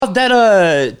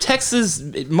That Texas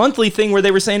monthly thing where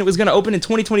they were saying it was going to open in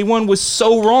 2021 was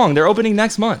so wrong. They're opening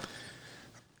next month.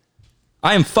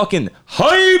 I am fucking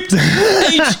hyped.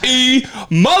 H-E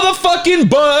motherfucking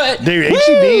butt. Dude,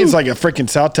 HEB is like a freaking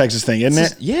South Texas thing,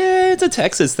 isn't it? Yeah, it's a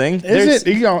Texas thing. Is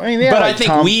it? But I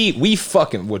think we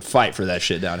fucking would fight for that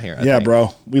shit down here. I think.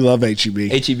 Bro. We love HEB.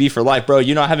 HEB for life, bro.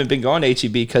 You know, I haven't been going to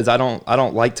HEB because I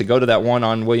don't like to go to that one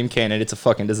on William Cannon. It's a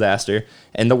fucking disaster.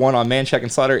 And the one on Manchac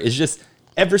and Slaughter is just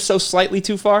ever so slightly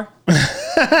too far.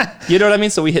 You know what I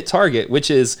mean? So we hit Target,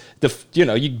 which is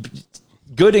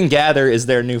Good and Gather is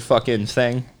their new fucking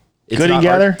thing. Good and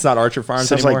Gather? It's not Archer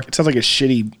Farms anymore. It sounds like a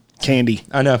shitty candy.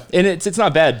 I know. And it's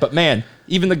not bad, but man,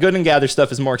 even the Good and Gather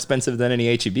stuff is more expensive than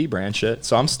any HEB brand shit.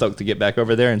 So I'm stoked to get back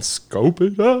over there and scope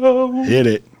it out. Hit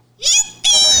it.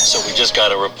 So we just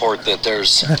got a report that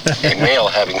there's a male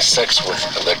having sex with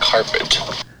the carpet.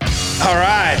 All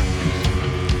right.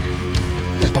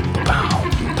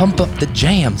 Pump up the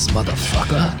jams,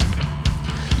 motherfucker.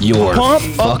 You're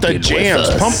Pump up the jams.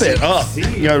 Pump it up.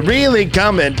 You're really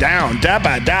coming down. Da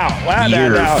ba dow.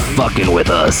 You're fucking with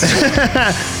us.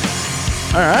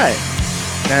 All right.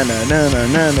 Na, na, na, na,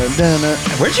 na, na, na.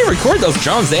 Where'd you record those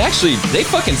drums? They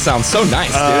fucking sound so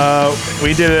nice, dude.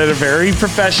 We did it at a very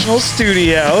professional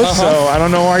studio, so I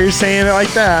don't know why you're saying it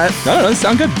like that. No, they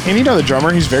sound good. And you know the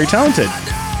drummer, he's very talented.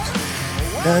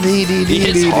 He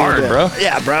hits hard, bro.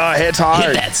 Yeah, bro, it hits hard.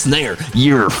 Hit that snare.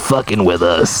 You're fucking with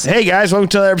us. Hey, guys, welcome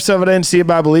to another episode of I Didn't See It,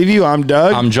 But I Believe You. I'm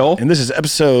Doug. I'm Joel. And this is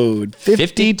episode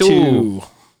 52.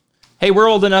 Hey, we're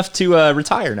old enough to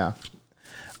retire now.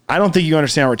 I don't think you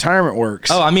understand how retirement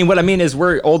works. Oh, I mean, what I mean is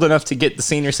we're old enough to get the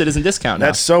senior citizen discount now.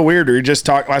 That's so weird. I was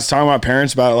talking to my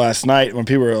parents about it last night when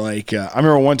people were like, I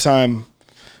remember one time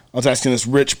I was asking this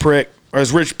rich prick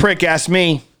asked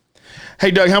me, hey,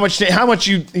 Doug, how much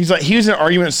he's like, he was in an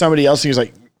argument with somebody else. And he was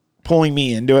like pulling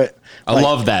me into it. I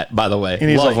love that, by the way.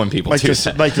 And love when people do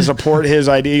that. Like to support his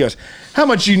idea. He goes, how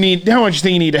much you think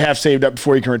you need to have saved up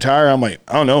before you can retire? I'm like,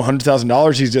 I don't know,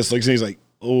 $100,000. He's just looks and he's like,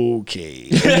 okay.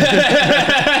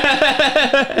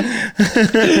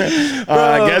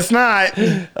 I guess not.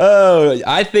 Oh,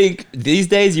 I think these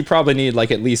days you probably need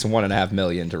like at least $1.5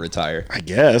 million to retire. I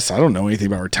guess. I don't know anything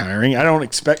about retiring. I don't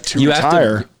expect to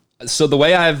retire. So the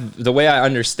way I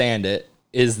understand it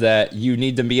is that you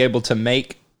need to be able to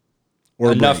make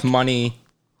enough money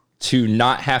to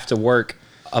not have to work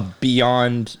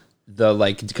beyond the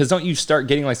because don't you start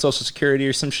getting like Social Security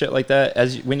or some shit like that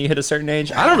when you hit a certain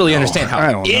age? I don't really understand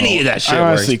how any of that shit works. I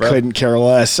honestly couldn't care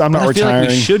less. I'm not retiring. I feel like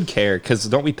we should care because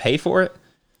don't we pay for it?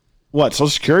 What, Social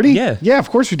Security? Yeah. Yeah, of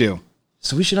course we do.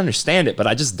 So we should understand it, but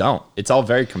I just don't. It's all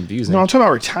very confusing. No, I'm talking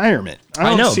about retirement.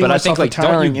 I know, but I think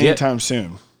retiring anytime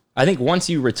soon. I think once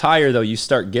you retire, though, you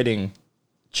start getting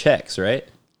checks, right?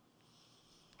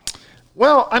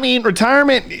 Well, I mean,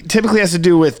 retirement typically has to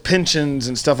do with pensions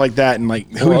and stuff like that, and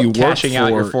like who you work for. Cashing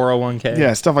out your 401k.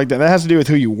 Yeah, stuff like that. That has to do with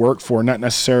who you work for, not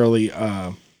necessarily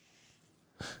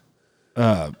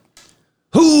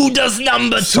who does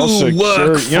number 2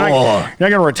 work for? You're not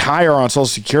going to retire on Social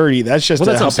Security. That's just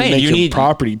to help you make your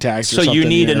property tax. So you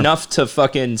need enough to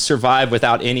fucking survive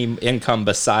without any income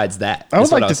besides that. I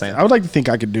would like to think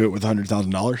I could do it with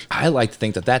 $100,000. I like to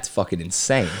think that that's fucking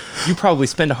insane. You probably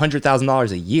spend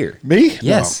 $100,000 a year. Me?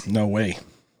 Yes. No way.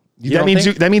 That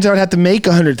means I would have to make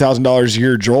 $100,000 a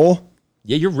year, Joel.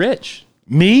 Yeah, you're rich.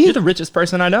 Me? You're the richest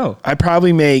person I know. I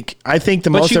think the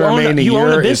most I've ever made in a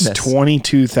year is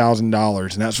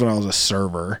 $22,000, and that's when I was a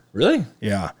server. Really?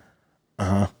 Yeah.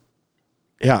 Uh-huh.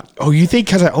 Yeah. Oh, you think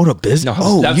because I own a business?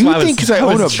 No, you think because I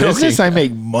own a business I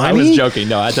make money? I was joking.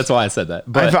 No, that's why I said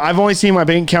that. But I've only seen my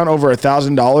bank account over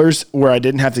 $1,000 where I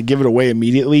didn't have to give it away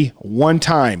immediately one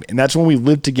time, and that's when we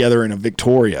lived together in a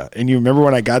Victoria. And you remember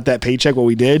when I got that paycheck, what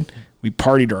we did? We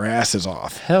partied our asses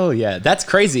off. Hell yeah. That's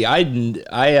crazy. I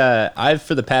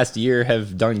for the past year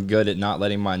have done good at not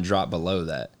letting mine drop below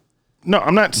that. No,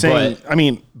 I'm not saying,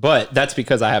 but that's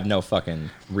because I have no fucking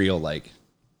real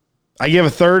I give a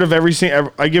third of everything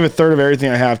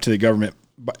I have to the government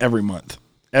every month.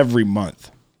 Every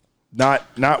month. Not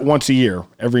once a year,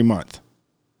 every month.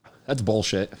 That's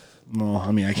bullshit. No,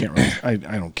 I can't really, I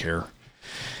don't care.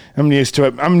 I'm used to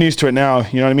it. I'm used to it now.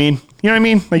 You know what I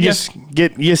mean? Like just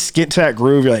get to that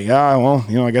groove. You're like,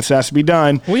 I guess it has to be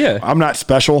done. Well, yeah. I'm not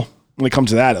special when it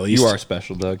comes to that, at least. You are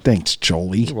special, Doug. Thanks,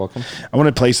 Jolie. You're welcome. I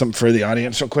want to play something for the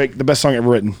audience real quick. The best song ever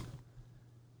written.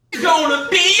 It's gonna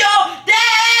be your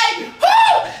day.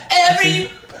 Every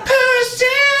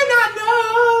person I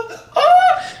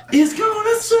know is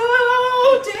gonna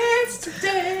slow dance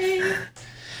today.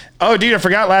 Oh, dude, I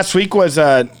forgot last week was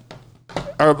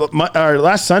our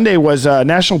last Sunday was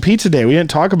National Pizza Day. We didn't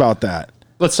talk about that.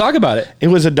 Let's talk about it. It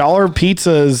was $1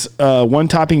 pizzas, one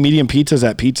topping medium pizzas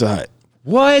at Pizza Hut.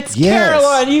 What? Yes.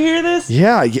 Caroline, you hear this?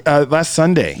 Yeah, last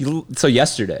Sunday. So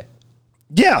yesterday.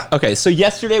 Yeah. Okay, so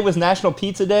yesterday was National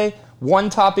Pizza Day. One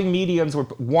topping mediums were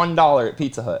 $1 at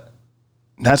Pizza Hut.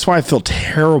 That's why I feel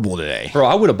terrible today. Bro,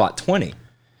 I would have bought 20.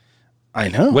 I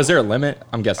know. Was there a limit?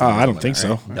 I'm guessing. I don't think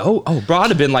so. No. Oh, bro, I'd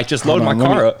have been like, just load my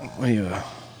car up.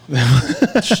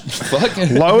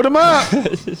 Fucking Load them up.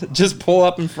 just pull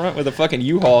up in front with a fucking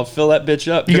U-Haul, fill that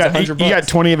bitch up. You It's got $100.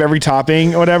 20 of every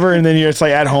topping or whatever, and then you're just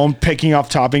like at home picking off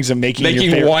toppings and making your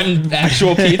favorite. one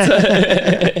actual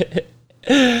pizza.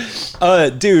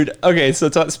 Dude, okay, so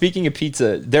speaking of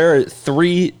pizza, there are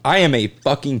 3. I am a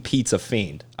fucking pizza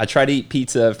fiend. I try to eat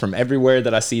pizza from everywhere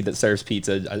that I see that serves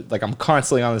pizza. I'm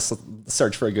constantly on the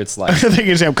search for a good slice. I think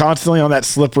you're saying I'm constantly on that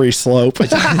slippery slope.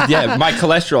 Yeah, my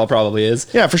cholesterol probably is.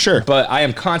 Yeah, for sure. But I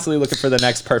am constantly looking for the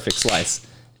next perfect slice.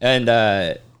 And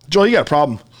Joel, you got a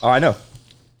problem. oh, I know.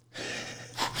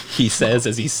 He says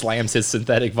as he slams his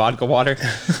synthetic vodka water.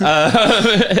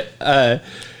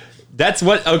 That's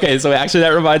what. Okay, so actually, that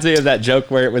reminds me of that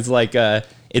joke where it was like,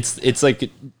 it's a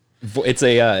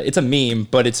meme,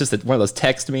 but it's just one of those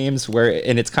text memes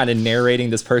and it's kind of narrating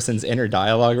this person's inner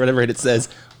dialogue or whatever, and it says,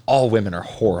 "All women are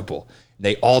horrible.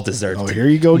 They all deserve." Oh, here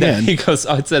you go again. He goes,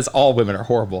 it says, "All women are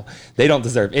horrible. They don't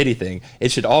deserve anything.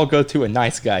 It should all go to a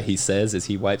nice guy," he says as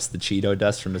he wipes the Cheeto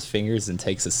dust from his fingers and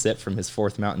takes a sip from his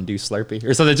 4th Mountain Dew Slurpee.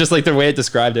 Or something, just like the way it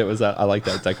described it was, I like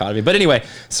that dichotomy. But anyway,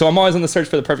 so I'm always on the search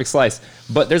for the perfect slice.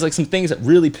 But there's like some things that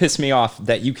really piss me off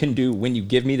that you can do when you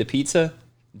give me the pizza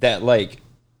that like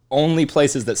only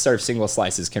places that serve single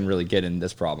slices can really get in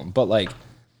this problem. But like,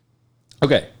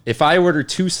 okay, if I order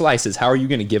 2 slices, how are you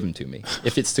going to give them to me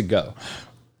if it's to go?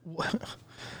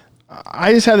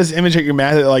 I just had this image that you're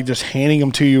mad at, like just handing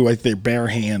them to you like their bare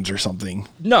hands or something.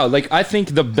 No, like I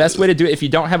think the best way to do it, if you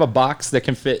don't have a box that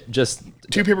can fit just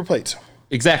 2 paper plates.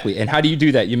 exactly. And how do you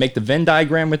do that? You make the Venn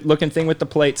diagram looking thing with the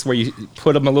plates where you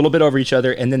put them a little bit over each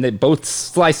other, and then both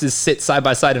slices sit side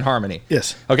by side in harmony.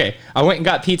 Yes. Okay. I went and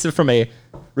got pizza from a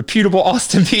reputable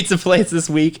Austin pizza place this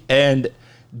week, and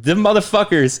the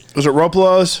motherfuckers. Was it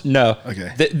Ropelos? No.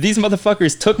 Okay. These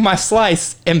motherfuckers took my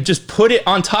slice and just put it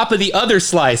on top of the other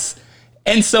slice.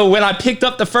 And so when I picked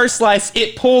up the first slice,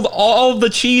 it pulled all the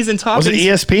cheese and toppings. Was it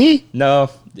ESP?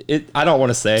 No. I don't want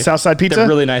to say. Southside Pizza? They're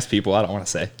really nice people. I don't want to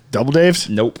say. Double Dave's?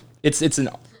 Nope. It's an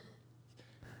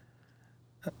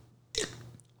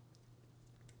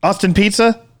Austin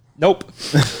Pizza? nope.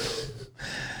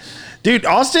 Dude,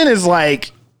 Austin is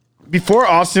like, before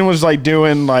Austin was like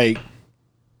doing like,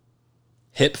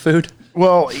 Hip food.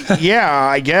 well, yeah,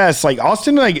 I guess like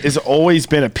Austin like has always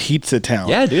been a pizza town.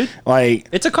 Yeah, dude. Like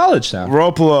It's a college town.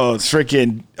 Ropelos,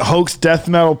 freaking Hoax Death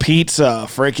Metal Pizza,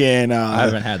 freaking I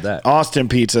haven't had that. Austin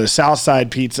Pizza, Southside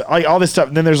Pizza, like all this stuff.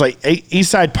 And then there's like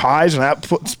East Side Pies when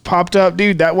that popped up,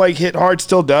 dude. That like hit hard,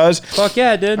 still does. Fuck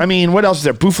yeah, dude. I mean, what else is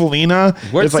there? Bufalina.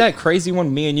 Where's There's, like, that crazy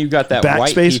one me and you got that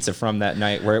white Backspace? pizza from that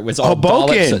night where it was all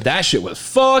Hoboken. bollocks? So that shit was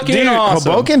fucking Dude,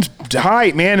 awesome. Hoboken's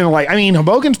tight, man. And like, I mean,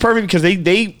 Hoboken's perfect because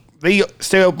they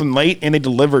stay open late and they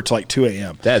deliver to like 2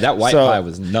 a.m. That white pie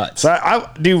was nuts. So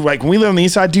I dude, like when we lived on the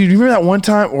east side, dude, you remember that one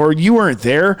time, or you weren't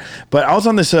there, but I was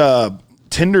on this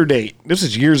Tinder date. This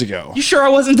is years ago. You sure I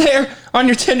wasn't there on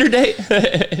your Tinder date?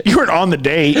 You weren't on the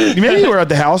date. Maybe you were at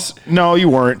the house. No, you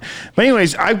weren't. But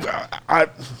anyways, I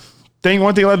think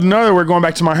one thing led to another. We're going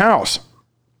back to my house.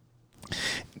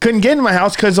 Couldn't get in my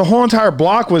house because the whole entire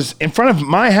block was in front of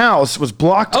my house was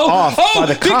blocked off by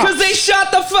the cops. Because they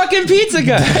shot the fucking pizza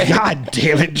guy. God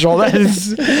damn it, Joel.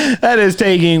 That is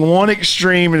taking one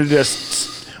extreme and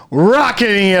just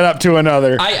rocketing it up to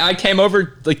another. I came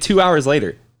over like 2 hours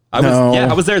later.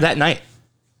 I was there that night.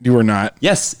 You were not.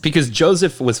 Yes, because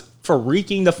Joseph was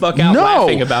freaking the fuck out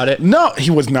laughing about it. No,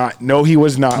 he was not. No, he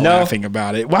was not laughing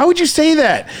about it. Why would you say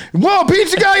that? Whoa,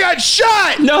 pizza guy got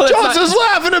shot. No, Joseph's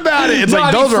laughing about it. It's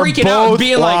like those are freaking both out,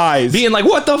 being lies. like,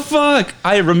 what the fuck?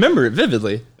 I remember it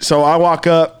vividly. So I walk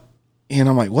up and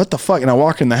I'm like, what the fuck? And I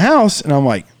walk in the house and I'm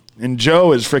like, and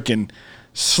Joe is freaking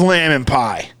slamming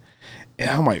pie. And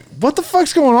I'm like, what the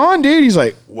fuck's going on, dude? He's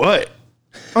like, what?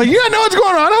 I'm like, you don't know what's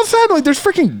going on outside? Like, there's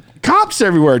freaking cops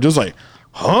everywhere. Just like,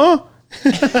 huh?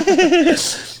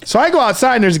 So I go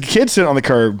outside and there's a kid sitting on the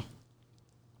curb.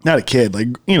 Not a kid, like,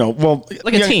 you know, well,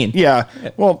 like a teen. Yeah.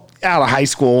 Well, out of high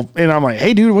school. And I'm like,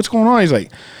 hey, dude, what's going on? He's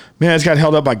like, man, I just got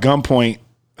held up by gunpoint.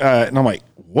 And I'm like,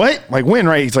 what? Like, when,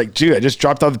 right? He's like, dude, I just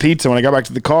dropped off the pizza. When I got back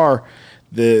to the car,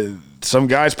 some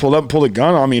guys pulled up and pulled a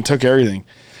gun on me and took everything.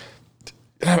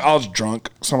 And I was drunk.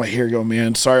 So I'm like, here you go,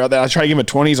 man. Sorry about that. I tried to give him a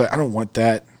 20. He's like, I don't want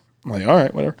that. I'm like, all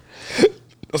right, whatever.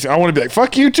 I want to be like,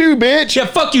 fuck you too, bitch. Yeah,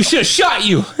 fuck you. Should have shot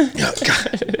you.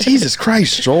 God, Jesus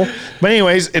Christ, Joel. But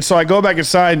anyways, and so I go back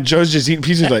inside and Joe's just eating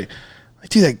pizzas like,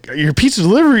 dude, your pizza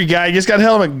delivery guy just got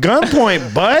held at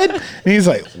gunpoint, bud. And he's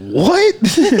like, what?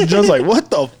 And Joe's like, what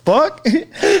the fuck?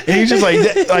 And he's just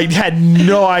like had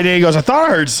no idea. He goes, I thought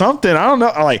I heard something. I don't know.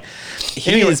 I'm like,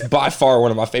 He is by far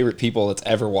one of my favorite people that's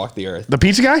ever walked the earth. the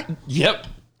pizza guy? Yep.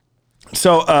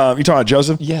 So you talking about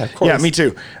Joseph? Yeah, of course. Yeah, me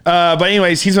too. But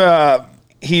anyways, he's I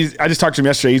just talked to him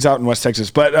yesterday. He's out in West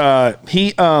Texas. But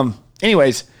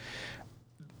anyways,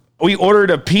 we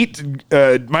ordered a pizza.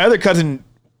 My other cousin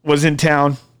was in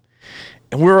town,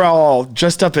 and we were all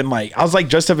dressed up in I was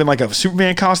dressed up in a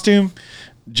Superman costume.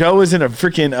 Joe was in a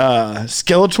freaking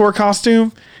Skeletor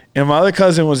costume, and my other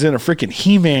cousin was in a freaking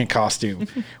He-Man costume.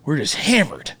 We're just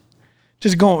hammered.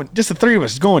 Just the three of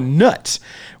us going nuts.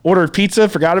 Ordered pizza,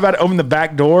 forgot about it, opened the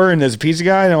back door, and there's a pizza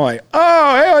guy, and I'm like,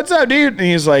 oh, hey, what's up, dude? And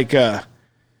he's like, and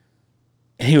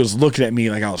he was looking at me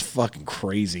like I was fucking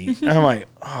crazy. And I'm like,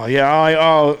 oh,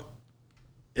 yeah,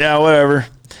 whatever.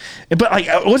 But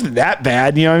it wasn't that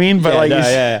bad, you know what I mean? But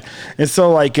yeah. And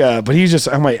so but he's just,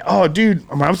 I'm like, oh, dude,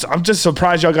 I'm just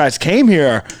surprised y'all guys came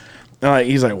here. And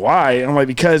he's like, why? And I'm like,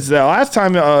 because the last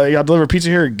time y'all delivered pizza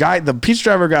here, the pizza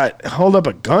driver got held up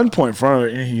at gunpoint in front of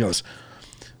it. And he goes,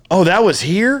 oh, that was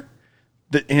here?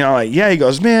 Yeah. He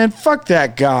goes, man, fuck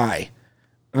that guy.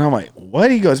 And I'm like,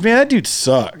 what? He goes, man, that dude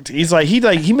sucked. He's like,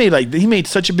 he made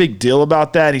such a big deal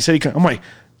about that. He said I'm like,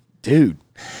 dude.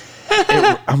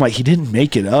 I'm like, he didn't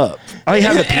make it up. I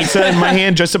have the pizza in my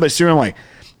hand, dressed up as Superman. I'm like,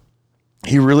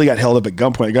 he really got held up at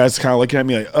gunpoint. The guy's kind of looking at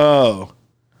me like, oh.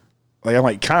 I'm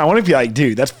like, I want to be like,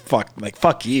 dude, that's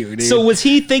fuck you, dude. So was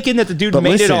he thinking that the dude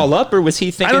made it all up, or was he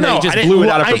thinking that he just blew it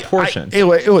out of proportion? It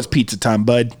was pizza time,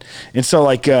 bud. And so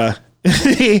anyway,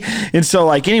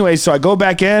 so I go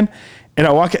back in and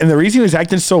I walk in, and the reason he was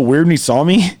acting so weird when he saw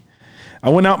me, I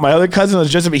went out. My other cousin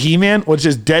was just a He-Man, was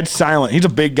just dead silent. He's a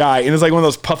big guy, and it's like one of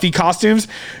those puffy costumes.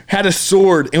 Had a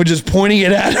sword and was just pointing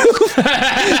it at him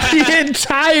the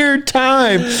entire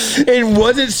time, and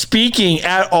wasn't speaking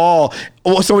at all.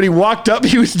 Well, so when he walked up,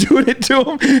 he was doing it to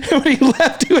him, and when he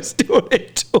left, he was doing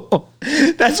it to him.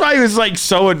 That's why he was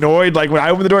so annoyed. When I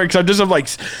opened the door, because I'm just like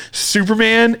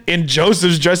Superman, and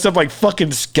Joseph's dressed up like fucking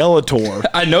Skeletor.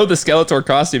 I know the Skeletor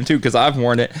costume too because I've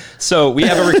worn it. So we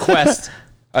have a request.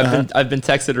 I've been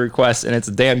texted a request, and it's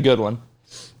a damn good one.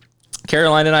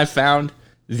 Caroline and I found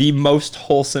the most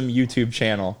wholesome YouTube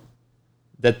channel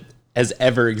that has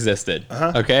ever existed.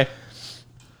 Okay.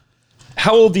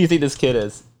 How old do you think this kid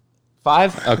is?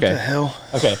 5? Okay. What the hell?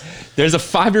 Okay. There's a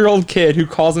 5-year-old kid who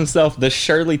calls himself the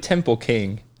Shirley Temple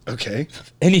King. Okay.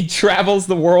 And he travels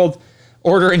the world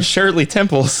ordering Shirley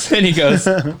Temples. And he goes,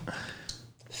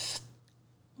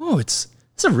 oh, it's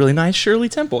a really nice Shirley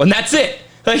Temple. And that's it.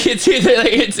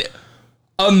 It's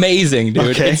amazing,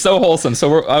 dude. Okay. It's so wholesome.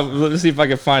 So let's see if I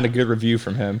can find a good review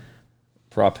from him.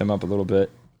 Prop him up a little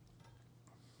bit.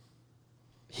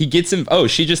 He gets him. Oh,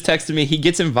 she just texted me. He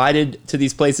gets invited to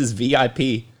these places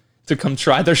VIP to come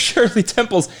try their Shirley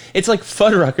Temples. It's like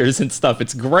Fuddruckers and stuff.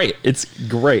 It's great. It's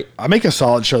great. I make a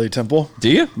solid Shirley Temple. Do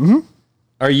you? Mm-hmm.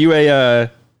 Are you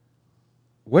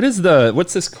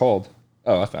what's this called?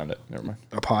 Oh, I found it. Never mind.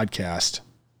 A podcast.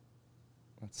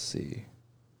 Let's see.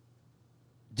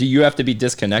 Do you have to be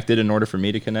disconnected in order for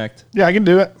me to connect? Yeah, I can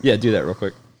do it. Yeah, do that real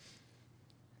quick.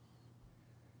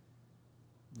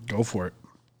 Go for it.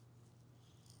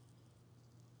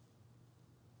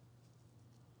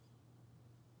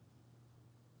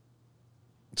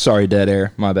 Sorry, dead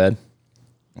air. My bad.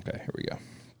 Okay, here we go.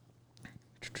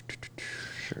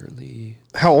 Shirley.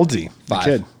 How old's he? 5.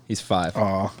 Kid. He's 5.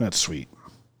 Oh, that's sweet.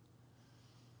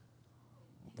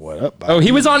 What up, buddy? Oh,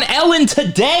 he was on Ellen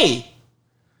today.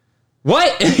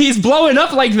 What? He's blowing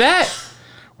up like that?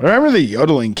 Remember the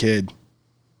yodeling kid?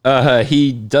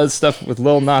 He does stuff with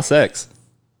Lil Nas X.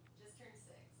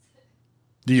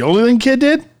 The yodeling kid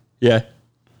did? Yeah.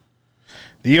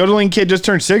 The yodeling kid just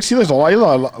turned 6? He looks a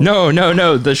lot.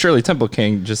 No. The Shirley Temple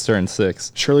King just turned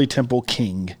 6. Shirley Temple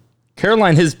King.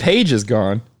 Caroline, his page is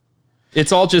gone.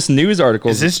 It's all just news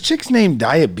articles. Is this chick's name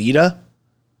Diabeta?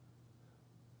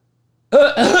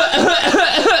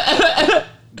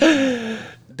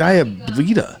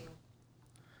 Diabeta.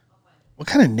 What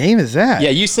kind of name is that? Yeah,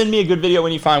 you send me a good video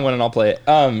when you find one and I'll play it.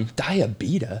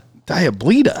 Diabeta.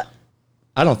 Diableta.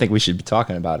 I don't think we should be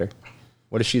talking about her.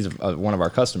 What if she's one of our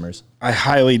customers? I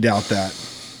highly doubt that.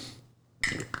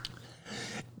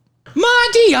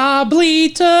 My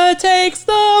Diableta takes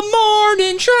the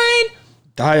morning train.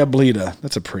 Diableta.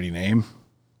 That's a pretty name.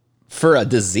 For a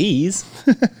disease.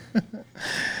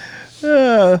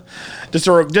 Just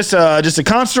a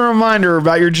constant reminder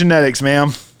about your genetics,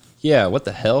 ma'am. Yeah, what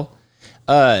the hell?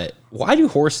 Why do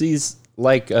horsies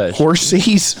like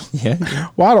Horsies? Yeah.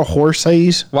 Why do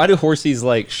horsies? Why do horsies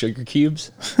like sugar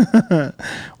cubes?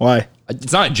 Why?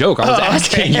 It's not a joke. I was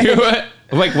asking you.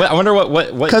 Like, what, I wonder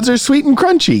what. Because they're sweet and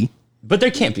crunchy. But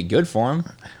they can't be good for them.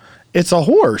 It's a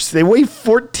horse. They weigh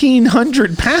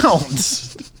 1,400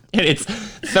 pounds. And it's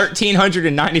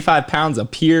 1,395 pounds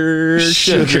of pure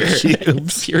sugar.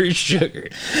 Cubes. Pure sugar.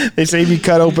 They say if you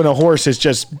cut open a horse, it's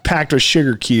just packed with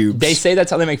sugar cubes. They say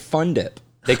that's how they make Fun Dip.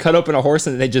 They cut open a horse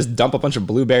and they just dump a bunch of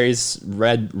blueberries,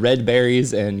 red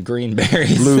berries, and green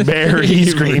berries.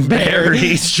 Blueberries, green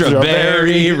berries,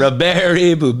 strawberry,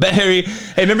 raberry, blueberry.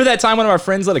 Hey, remember that time one of our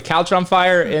friends lit a couch on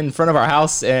fire in front of our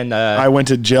house? And I went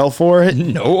to jail for it.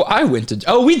 No, I went to.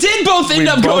 Oh, we did both end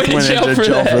up going to jail for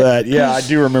that. Yeah, I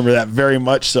do remember that very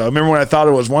much. So, remember when I thought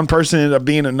it was one person, ended up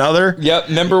being another. Yep.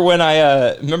 Remember when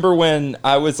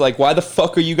I was like, "Why the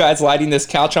fuck are you guys lighting this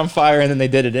couch on fire?" And then they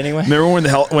did it anyway. Remember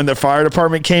when the fire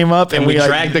department came up and we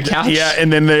dragged the couch? Yeah,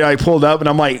 and then they pulled up and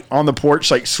I'm like on the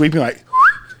porch sweeping like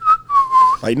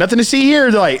nothing to see here.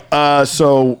 They're like,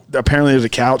 so apparently there's a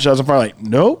couch that was on fire. Like,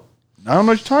 nope. I don't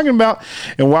know what you're talking about.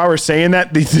 And while we're saying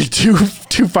that, the two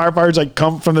firefighters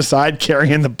come from the side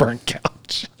carrying the burnt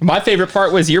couch. My favorite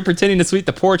part was you're pretending to sweep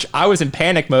the porch. I was in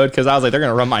panic mode because I was like, they're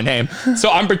going to run my name.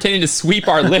 So I'm pretending to sweep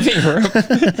our living room.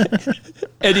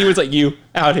 And he was like, you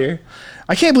out here.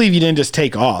 I can't believe you didn't just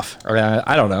take off.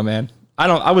 I don't know, man.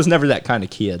 I was never that kind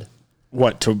of kid.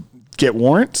 What, to get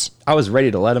warrants? I was ready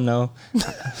to let him know.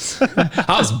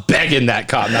 I was begging that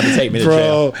cop not to take me to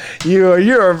jail. Bro,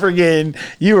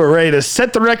 you were ready to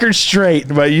set the record straight.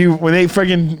 But when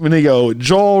they go,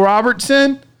 Joel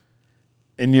Robertson,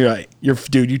 and you're like,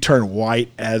 you turn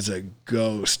white as a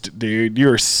ghost, dude.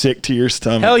 You're sick to your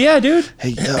stomach. Hell yeah, dude.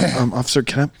 Hey, officer,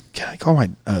 can I call my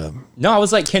No, I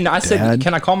was like, can dad?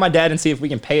 I call my dad and see if we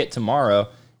can pay it tomorrow?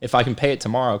 If I can pay it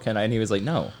tomorrow, can I? And he was like,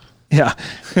 no. Yeah.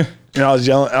 And I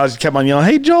was kept on yelling,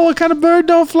 hey, Joel, what kind of bird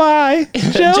don't fly?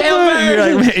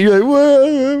 Jailbird. You're like,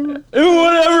 whoa. Whatever,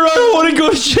 I don't want to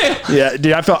go to jail. Yeah,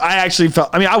 dude,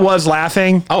 I was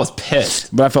laughing. I was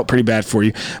pissed. But I felt pretty bad for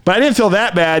you. But I didn't feel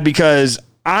that bad because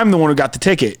I'm the one who got the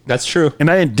ticket. That's true. And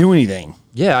I didn't do anything.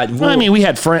 Yeah. We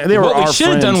had friends. They were our friends. What we should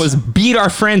have done was beat our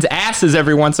friends' asses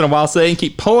every once in a while so they didn't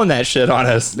keep pulling that shit on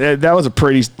us. That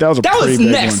was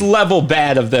next level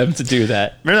bad of them to do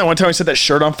that. Remember that one time we set that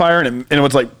shirt on fire and it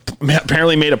was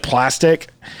apparently made of plastic,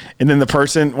 and then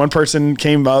one person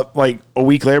came up a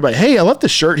week later, hey, I left the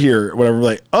shirt here, or whatever. We're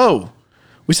like, oh,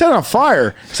 we set it on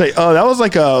fire. Say, oh, that was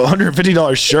like a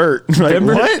 $150 shirt.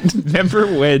 What? Remember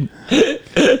when?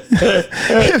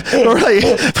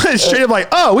 Or straight up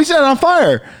oh, we set it on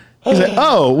fire. He's like,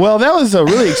 oh, well, that was a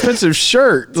really expensive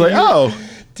shirt.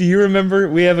 Do you remember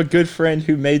we have a good friend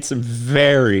who made some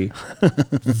very,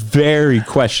 very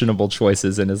questionable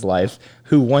choices in his life,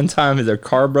 who one time their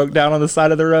car broke down on the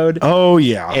side of the road. Oh,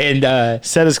 yeah. And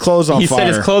set his clothes on fire. He set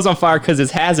his clothes on fire because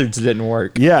his hazards didn't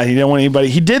work. Yeah, he didn't want anybody.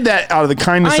 He did that out of the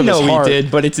kindness of his heart. I know he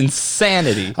did, but it's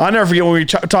insanity. I'll never forget when we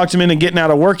talked him into getting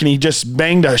out of work and he just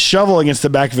banged a shovel against the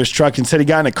back of his truck and said he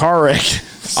got in a car wreck.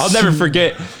 I'll never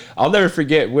forget when I'll never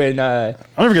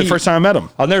forget the first time I met him.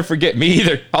 I'll never forget me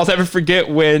either. I'll never forget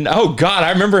when, oh God,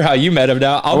 I remember how you met him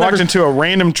now. I walked into a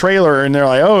random trailer and they're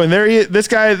like, oh, and this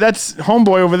guy, that's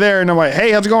homeboy over there. And I'm like,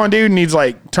 hey, how's it going, dude? And he's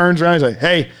like, turns around, he's like,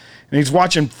 hey, and he's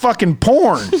watching fucking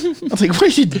porn. I was like, what are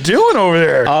you doing over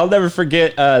there? I'll never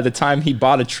forget the time he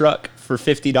bought a truck for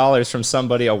 $50 from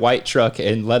somebody, a white truck,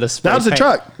 and let us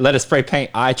spray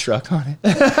paint I truck on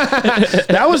it.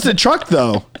 That was the truck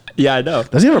though. Yeah, I know.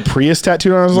 Does he have a Prius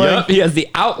tattooed on his leg? Yep, he has the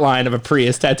outline of a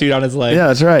Prius tattooed on his leg. Yeah,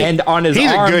 that's right. And on his arm,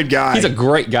 he's a good guy. He's a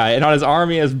great guy. And on his arm,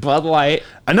 he has Bud Light.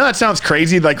 I know that sounds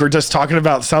crazy, we're just talking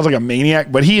about, sounds like a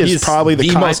maniac, but he is probably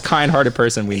the most kind-hearted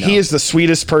person we know. He is the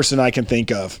sweetest person I can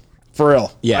think of. For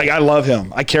real. Yeah. I love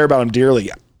him. I care about him dearly.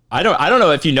 I don't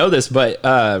know if you know this, but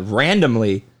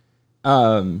randomly,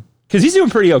 because he's doing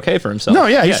pretty okay for himself. No,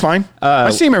 yeah, he's fine. I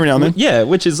see him every now and then. Yeah,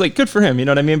 which is good for him. You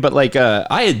know what I mean? But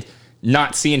I had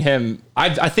not seen him.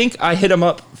 I think I hit him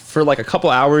up for a couple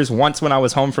hours once when I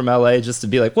was home from LA just to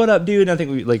be like, what up, dude? And I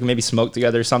think we maybe smoked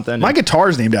together or something. My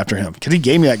guitar's named after him because he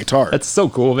gave me that guitar. That's so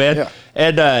cool, man. Yeah.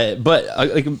 And but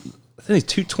I think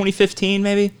 2015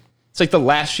 maybe. It's the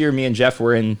last year me and Jeff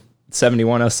were in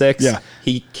 7106. Yeah.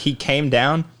 He came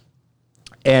down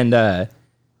and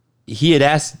he had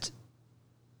asked,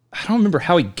 I don't remember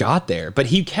how he got there, but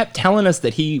he kept telling us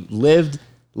that he lived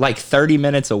 30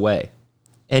 minutes away.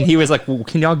 And he was like, well,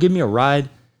 can y'all give me a ride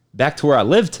back to where I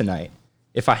live tonight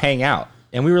if I hang out?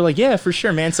 And we were like, yeah, for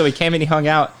sure, man. So he came and he hung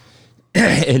out.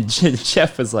 And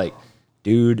Jeff was like,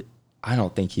 dude, I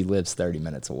don't think he lives 30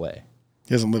 minutes away.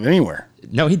 He doesn't live anywhere.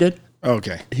 No, he did.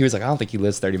 Okay. He was like, I don't think he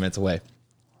lives 30 minutes away.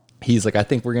 He's like, I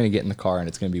think we're going to get in the car and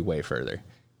it's going to be way further.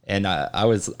 And I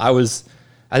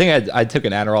think I took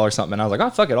an Adderall or something and I was like, oh,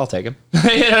 fuck it, I'll take him. You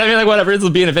know what I mean? Like, whatever, this will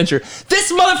be an adventure.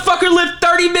 This motherfucker lived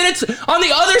 30 minutes on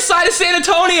the other side of San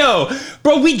Antonio.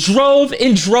 Bro, we drove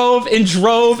and drove and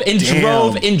drove and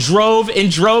drove and drove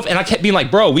and drove. And I kept being like,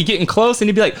 bro, we getting close? And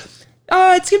he'd be like,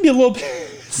 it's going to be a little bit.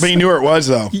 But you knew where it was,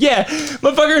 though. Yeah.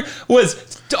 Motherfucker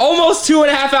was almost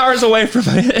 2.5 hours away from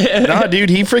it. Nah, dude,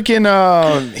 he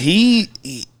freaking,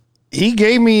 he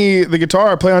gave me the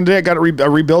guitar I play on today. I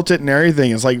rebuilt it and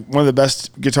everything. It's like one of the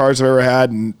best guitars I've ever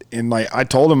had. And like, I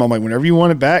told him, I'm like, whenever you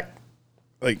want it back,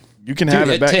 like, you can have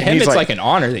it back. To him, it's like an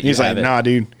honor that you have it. He's like, nah,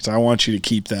 dude. He's like, I want you to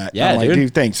keep that. Yeah, I'm like,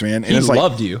 dude, thanks, man. And he it's like,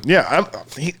 loved you. Yeah,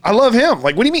 I love him.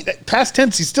 Like, what do you mean? Past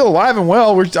tense, he's still alive and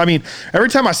well. I mean, every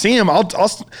time I see him,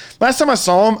 last time I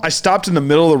saw him, I stopped in the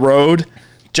middle of the road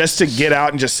just to get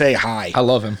out and just say hi. I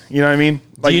love him. You know what I mean?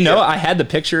 Like, do you know, I had the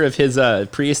picture of his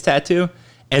Prius tattoo,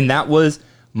 and that was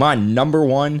my number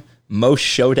one most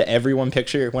show to everyone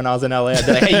picture when I was in LA. I'd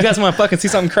be like, hey, you guys want to fucking see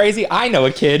something crazy? I know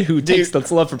a kid who takes the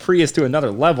love for Prius to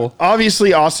another level.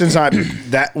 Obviously, Austin's not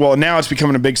that, well, now it's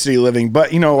becoming a big city living, but,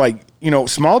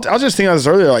 small, I was just thinking about this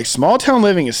earlier, like, small town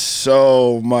living is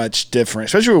so much different,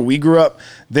 especially where we grew up,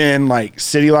 than, like,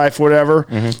 city life, whatever.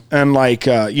 Mm-hmm. And, like,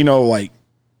 like,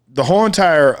 the whole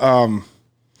entire, how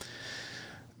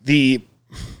do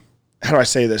I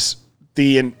say this?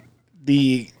 The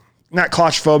not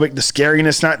claustrophobic, the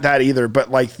scariness, not that either,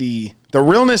 but like the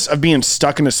realness of being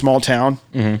stuck in a small town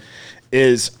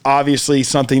is obviously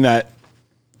something that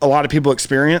a lot of people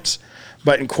experience.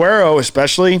 But in Cuero,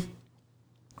 especially,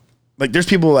 like, there's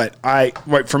people that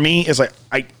for me, is like,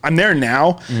 I'm there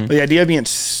now, but the idea of being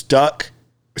stuck,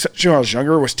 especially when I was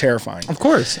younger, was terrifying. Of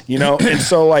course. And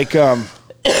so like, and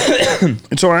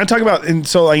so when I talk about,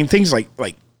 things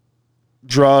like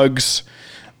drugs,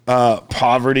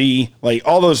 poverty, like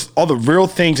all the real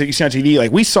things that you see on TV,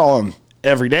 like we saw them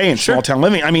every day in small town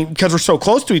living. I mean, because we're so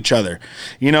close to each other,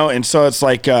 and so it's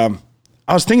like, I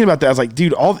was thinking about that. I was like,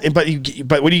 dude,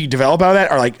 but what do you develop out of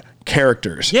that are like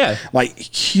characters. Yeah. Like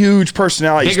huge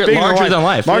personalities. Larger than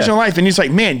life. Larger than life. And it's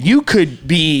like, man, you could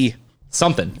be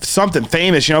something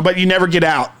famous, but you never get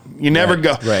out. You never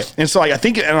go. Right. And so like,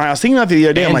 and I was thinking about the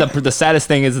other day. And the saddest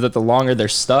thing is that the longer they're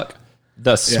stuck,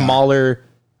 the smaller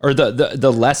or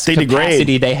the less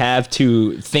capacity they have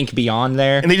to think beyond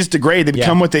there. And they just degrade. They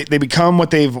become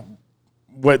what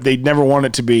they never want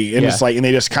it to be. And it's like, and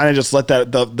they just kind of just let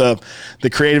that, the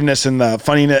creativeness and the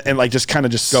funniness and like just kind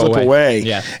of just slip away.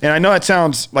 Yeah. And I know it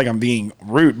sounds like I'm being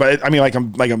rude, but I mean, like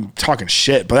I'm talking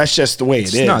shit, but that's just the way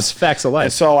it is. No, it's facts of life.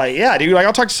 And so like, yeah, dude, like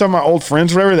I'll talk to some of my old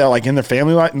friends, whatever, that like in their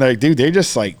family life, and they're like, dude, they're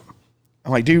just like,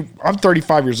 I'm like, dude, I'm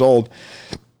 35 years old.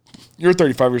 You're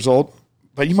 35 years old,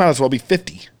 but you might as well be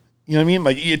 50. You know what I mean?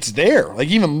 Like, it's there. Like,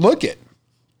 even look it.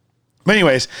 But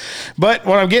anyways, but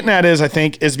what I'm getting at is, I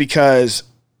think, is because,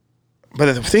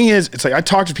 but the thing is, it's like, I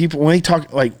talk to people, when they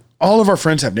talk, like, all of our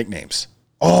friends have nicknames.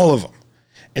 All of them.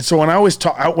 And so when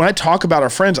I talk about our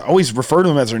friends, I always refer to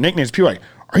them as their nicknames. People are like,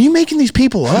 are you making these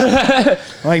people up?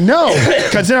 I'm like, no.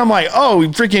 Because then I'm like, oh,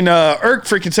 freaking Irk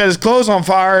freaking set his clothes on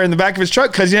fire in the back of his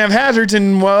truck because he didn't have hazards,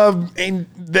 and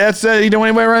that's he don't want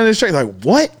anybody running his truck. Like,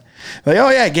 what? Like, oh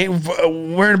yeah,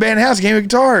 we're in a band house, game of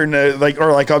guitar, and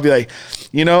I'll be like,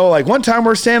 like one time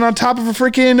we're standing on top of a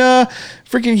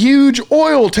freaking huge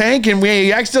oil tank, and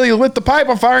we accidentally lit the pipe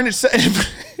on fire, and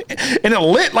it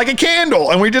lit like a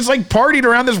candle, and we just like partied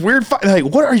around this weird fire. Like,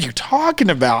 what are you talking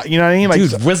about? You know what I mean? Like,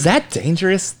 dude, was that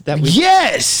dangerous?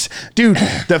 Yes, dude.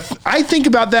 I think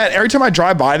about that every time I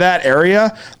drive by that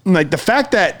area. Like the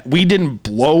fact that we didn't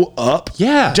blow up.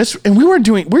 Yeah. And we're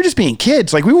just being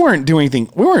kids. Like we weren't doing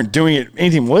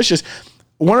anything malicious.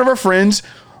 One of our friends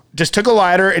just took a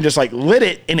lighter and just like lit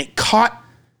it, and it caught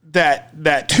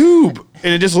that tube,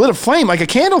 and it just lit a flame, like a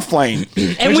candle flame.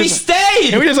 And we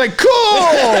stayed. And we just like, cool,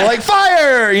 like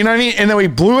fire, you know what I mean? And then we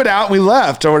blew it out and we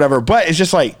left or whatever. But it's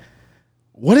just like,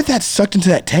 what if that sucked into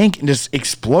that tank and just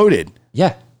exploded?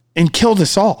 Yeah. And killed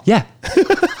us all? Yeah.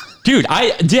 Dude,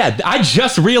 I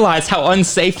just realized how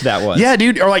unsafe that was. Yeah,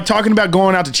 dude. Or like talking about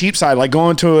going out to Cheapside, like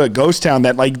going to a ghost town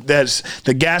that's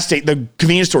the gas station, the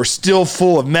convenience store still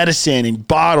full of medicine and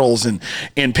bottles and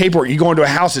paperwork. You go into a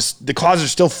house, the closets are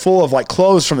still full of like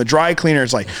clothes from the dry cleaner.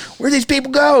 It's like, where'd these people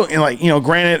go? And like,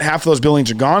 granted, half of those buildings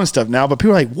are gone and stuff now, but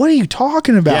people are like, what are you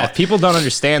talking about? Yeah, people don't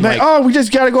understand. Like, oh, we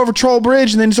just got to go over Troll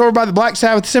Bridge, and then it's over by the Black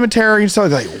Sabbath Cemetery and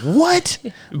stuff. Like, what?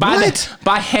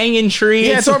 By hanging trees.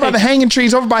 Yeah, it's over by the hanging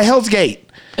trees, over by Hell's Gate.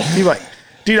 You're like,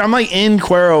 Dude, I'm like in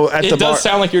Cuero at the bar. It does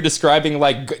sound like you're describing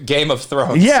like Game of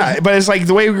Thrones. Yeah, but it's like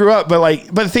the way we grew up.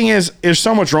 But the thing is, there's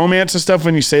so much romance and stuff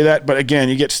when you say that. But again,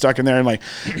 you get stuck in there, and like,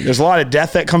 there's a lot of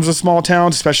death that comes with small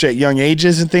towns, especially at young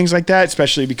ages and things like that.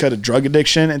 Especially because of drug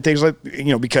addiction and things like,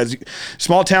 because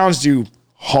small towns do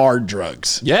hard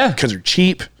drugs. Yeah, because they're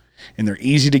cheap and they're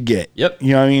easy to get. Yep.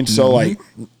 You know what I mean?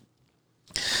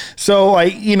 So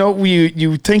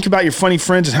you think about your funny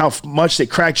friends and how much they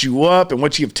cracked you up and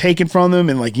what you've taken from them,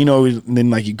 and and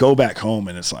then you go back home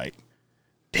and it's like,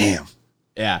 damn,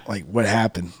 yeah, like what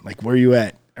happened? Like where are you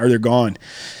at? Are they gone?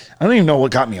 I don't even know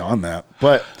what got me on that,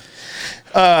 but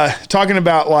talking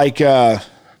about like the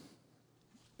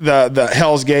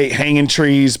Hell's Gate, Hanging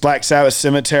Trees, Black Sabbath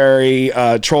Cemetery,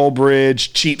 Troll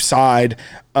Bridge, Cheapside,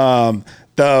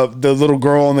 the little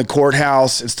girl in the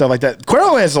courthouse and stuff like that.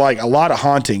 Cuero has like a lot of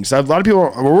hauntings. A lot of people,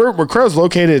 where Cuero's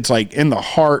located, it's like in the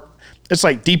heart. It's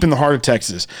like deep in the heart of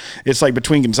Texas. It's like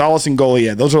between Gonzales and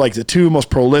Goliad. Those are like the two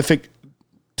most prolific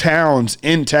towns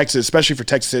in Texas, especially for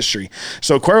Texas history.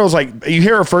 So Cuero's like, you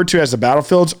hear referred to as the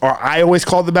battlefields, or I always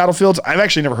call it the battlefields. I've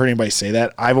actually never heard anybody say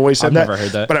that. I've always said that. I've never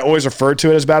heard that. But I always refer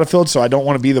to it as battlefields, so I don't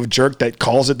want to be the jerk that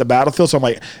calls it the battlefield. So I'm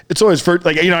like, it's always for,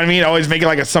 like, you know what I mean? I always make it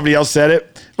like somebody else said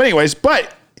it. But anyways,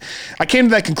 I came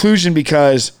to that conclusion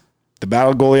because the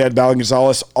Battle of Goliad, Battle of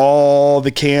Gonzales, all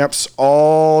the camps,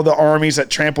 all the armies that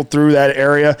trampled through that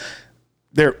area,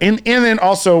 they're in, and then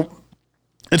also,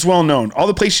 it's well known. All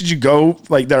the places you go,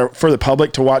 like that are for the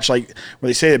public to watch, like where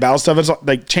they say the battle stuff, it's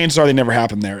like chances are they never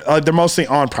happened there. They're mostly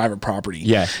on private property.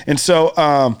 Yeah. And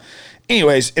so,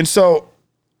 anyways,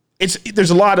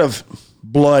 there's a lot of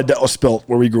blood that was spilt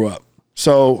where we grew up.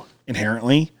 So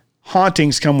inherently,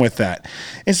 hauntings come with that.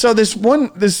 And so this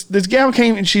gal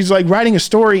came and she's like writing a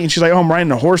story, and she's like, "Oh, I'm writing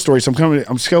a horror story, so I'm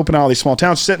scoping out all these small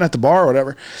towns, sitting at the bar or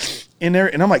whatever." And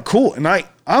I'm like, cool. And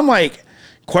I'm like,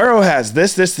 Cuero has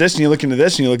this, and you look into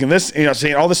this, and you look into this,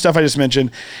 saying all the stuff I just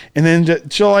mentioned. And then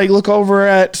she'll like look over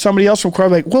at somebody else from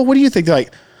Cuero, like, well, what do you think? They're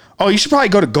like, oh, you should probably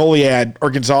go to Goliad or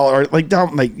Gonzales, or like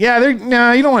down, like, yeah,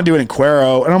 no, you don't want to do it in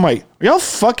Cuero. And I'm like, are y'all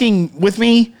fucking with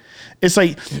me? It's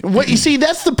like, what you see,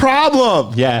 that's the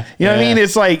problem. Yeah. You know what I mean?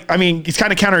 It's like, it's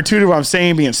kind of counterintuitive what I'm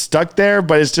saying, being stuck there,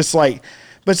 but it's just like,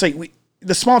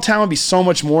 the small town would be so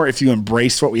much more if you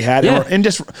embraced what we had and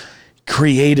just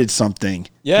created something.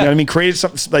 Yeah. You know what I mean? Created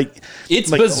something like, it's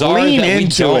bizarre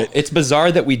it's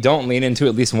bizarre that we don't lean into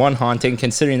at least one haunting,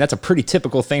 considering that's a pretty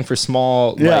typical thing for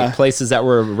small like places that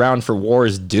were around for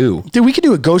wars do. Dude, we could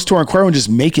do a ghost tour in Cuero and just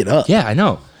make it up. Yeah, I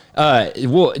know.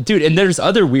 Well, dude, and there's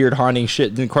other weird haunting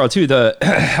shit in Cuero too. The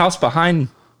house behind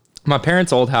my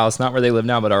parents' old house, not where they live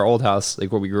now, but our old house,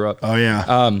 like where we grew up. Oh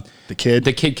yeah. The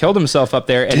kid killed himself up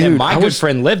there, and then my good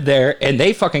friend lived there, and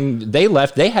they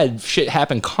left. They had shit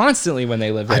happen constantly when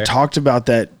they lived there. I talked about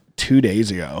that 2 days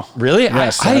ago. Really?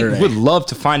 Yeah, I would love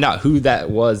to find out who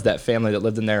that was, that family that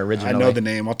lived in there originally. I know the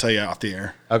name. I'll tell you off the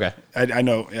air. Okay. I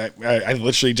know. I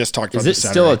literally just talked about this. Is it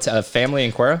still a family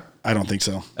in Cuero? I don't think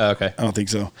so. Oh, okay. I don't think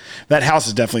so. That house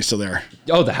is definitely still there.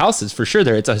 Oh, the house is for sure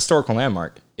there. It's a historical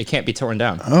landmark. It can't be torn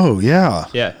down. Oh, yeah.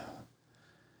 Yeah.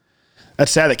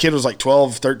 That's sad. That kid was like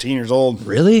 12, 13 years old.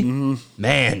 Really? Mm-hmm.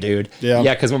 Man, dude. Yeah.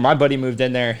 Yeah, because when my buddy moved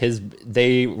in there,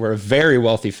 they were a very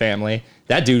wealthy family.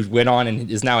 That dude went on and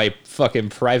is now a fucking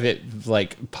private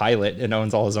like pilot and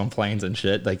owns all his own planes and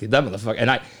shit. Like that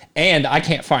motherfucker. And I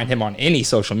can't find him on any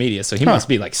social media, so he must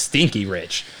be like stinky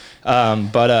rich. When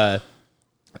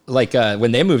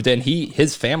they moved in,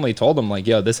 his family told him like,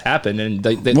 "Yo, this happened," and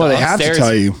they have to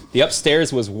tell you. The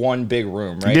upstairs was one big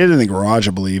room, right? He did it in the garage,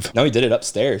 I believe. No, he did it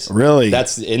upstairs. Really?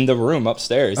 That's in the room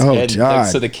upstairs. Oh, and God.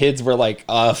 so the kids were like,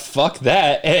 fuck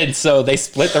that," and so they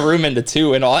split the room into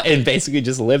two and basically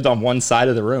just lived on one side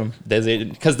of the room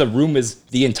because the room is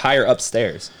the entire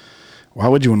upstairs. Why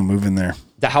would you want to move in there?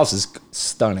 The house is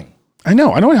stunning. I know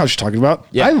what house you're talking about.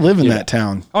 Yeah, I live in that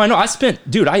town. Oh, I know. I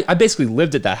basically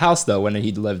lived at that house though when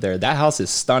he lived there. That house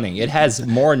is stunning. It has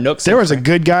more nooks. There was a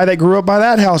good guy that grew up by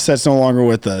that house that's no longer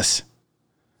with us.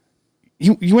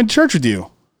 You went to church with you.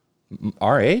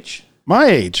 Our age? My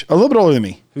age. A little bit older than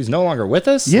me. Who's no longer with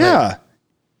us? Yeah.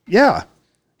 Yeah.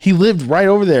 He lived right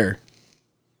over there.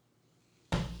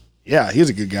 Yeah, he was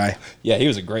a good guy. Yeah, he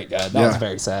was a great guy. That was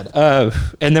very sad.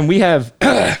 And then we have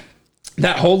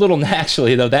that whole little,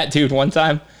 actually, though, that dude,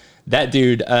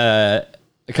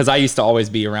 because I used to always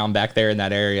be around back there in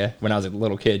that area when I was a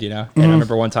little kid, And I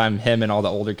remember one time him and all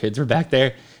the older kids were back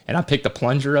there, and I picked the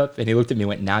plunger up, and he looked at me and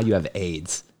went, "Now you have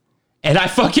AIDS." And I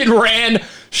fucking ran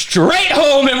straight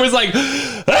home and was like,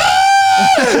 "Ah!"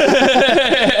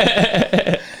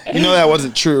 You know that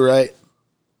wasn't true, right?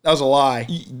 That was a lie.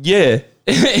 Yeah.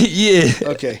 Yeah.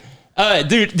 Okay.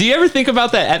 Dude, do you ever think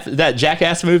about that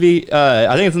Jackass movie?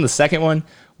 I think it's in the second one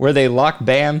where they lock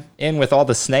Bam in with all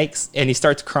the snakes and he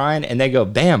starts crying and they go,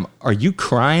 Bam, are you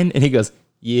crying? And he goes,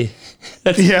 yeah.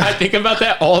 I think about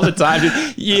that all the time.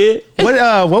 Dude.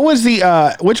 Yeah. What was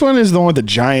the which one is the one with the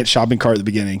giant shopping cart at the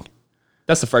beginning?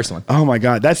 That's the first one. Oh my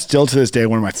God. That's still to this day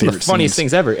one of my favorite the funniest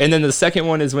scenes. things ever. And then the second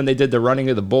one is when they did the running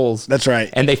of the bulls. That's right.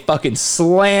 And they fucking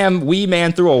slam Wee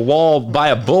Man through a wall by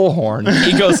a bullhorn.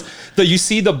 He goes, you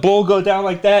see the bull go down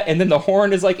like that, and then the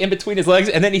horn is like in between his legs,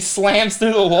 and then he slams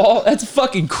through the wall. That's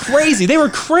fucking crazy. They were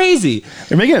crazy.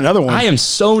 They're making another one. I am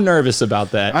so nervous about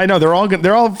that. I know they're all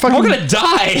fucking. We're gonna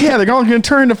die. Yeah, they're all gonna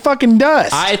turn to fucking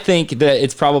dust. I think that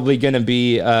it's probably gonna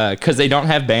be because they don't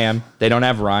have Bam, they don't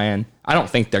have Ryan. I don't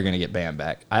think they're going to get Bam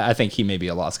back. I think he may be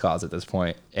a lost cause at this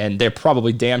point. And they're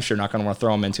probably damn sure not going to want to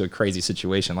throw him into a crazy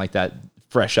situation like that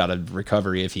fresh out of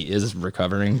recovery if he is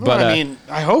recovering. Well, but I mean,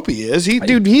 I hope he is.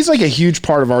 Dude, he's like a huge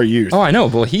part of our youth. Oh, I know.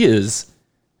 Well, he is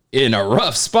in a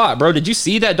rough spot, bro. Did you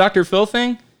see that Dr. Phil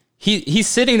thing? He's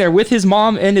sitting there with his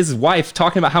mom and his wife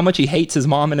talking about how much he hates his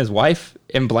mom and his wife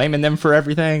and blaming them for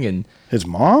everything. And his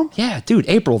mom? Yeah, dude,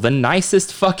 April, the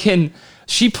nicest fucking...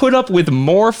 She put up with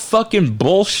more fucking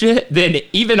bullshit than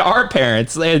even our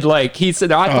parents. And like he said,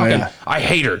 I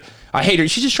hate her. I hate her.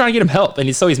 She's just trying to get him help, and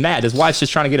he's mad. His wife's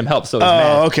just trying to get him help, so he's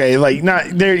mad. Oh, okay. Like not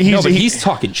there. He's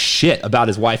talking shit about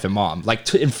his wife and mom,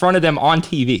 like in front of them on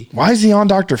TV. Why is he on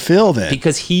Dr. Phil then?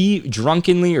 Because he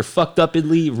drunkenly or fucked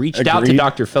uply reached out to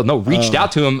Dr. Phil. No, reached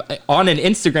out to him on an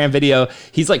Instagram video.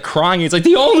 He's like crying. He's like,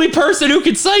 the only person who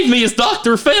can save me is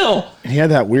Dr. Phil. He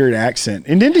had that weird accent.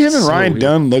 And didn't him and Ryan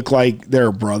Dunn look like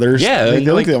they're brothers? Yeah,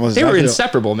 they were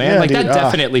inseparable, man. Yeah, like dude, that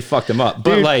definitely fucked him up.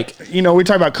 But dude, like, we talked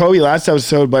about Kobe last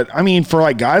episode, but I mean, for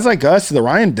like guys like us, the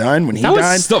Ryan Dunn when he died,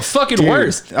 was the fucking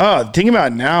worst. Oh, thinking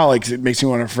about it now, like it makes me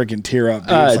want to freaking tear up.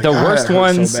 Like, the worst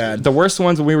ones, the worst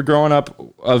ones when we were growing up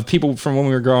of people from when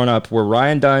we were growing up were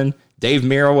Ryan Dunn. Dave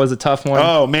Mirra was a tough one.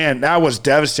 Oh man, that was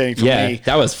devastating for me. Yeah,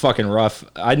 that was fucking rough.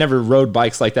 I never rode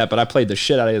bikes like that, but I played the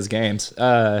shit out of his games.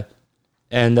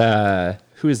 And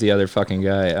who is the other fucking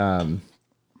guy?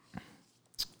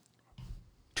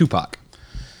 Tupac.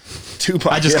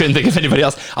 I just couldn't think of anybody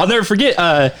else. I'll never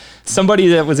forget somebody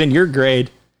that was in your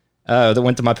grade that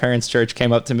went to my parents' church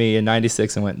came up to me in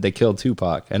 '96 and went, they killed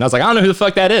Tupac. And I was like, I don't know who the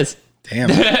fuck that is.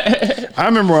 Damn. I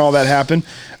remember when all that happened.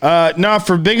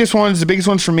 For the biggest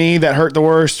ones for me that hurt the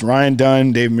worst, Ryan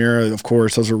Dunn, Dave Mirra, of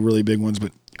course. Those are really big ones,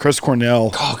 but Chris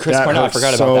Cornell. Oh, Chris Cornell, I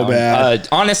forgot about that one.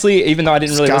 Honestly, even though I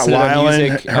didn't really listen to the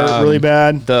music, hurt really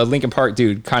bad. The Linkin Park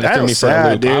dude kind of threw me for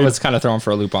a loop. Dude. I was kind of thrown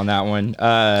for a loop on that one.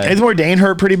 Edward Dane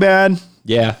hurt pretty bad.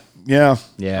 Yeah.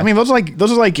 I mean, those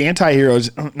are like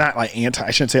anti-heroes. Not like anti.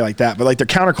 I shouldn't say it like that, but like they're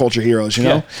counterculture heroes. You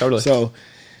know, yeah, totally. So,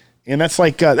 and that's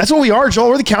like that's what we are, Joel.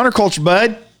 We're the counterculture,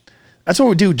 bud. That's what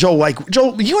we do, Joel. Like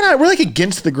Joel, you and I, we're like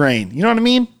against the grain. You know what I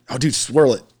mean? Oh, dude,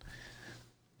 swirl it.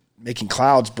 Making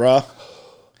clouds, bruh.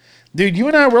 Dude, you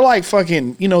and I, we're like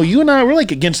fucking, you and I, we're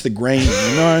like against the grain.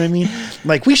 You know what I mean?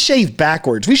 Like we shave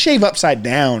backwards. We shave upside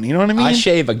down. You know what I mean? I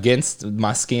shave against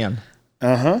my skin.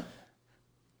 Uh-huh.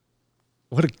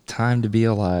 What a time to be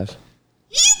alive.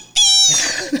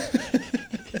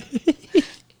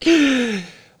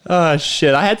 Oh,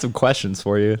 shit. I had some questions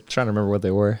for you. I'm trying to remember what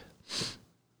they were.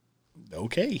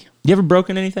 Okay. You ever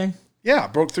broken anything? Yeah, I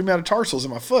broke 3 metatarsals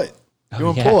in my foot.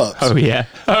 Doing pull-ups. Oh, yeah.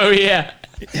 Hell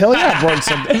yeah,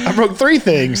 I broke 3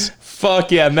 things.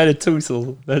 Fuck yeah,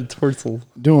 metatarsal.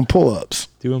 Doing pull-ups.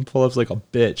 Doing pull-ups like a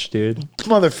bitch, dude.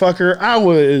 Motherfucker, I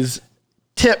was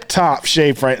tip-top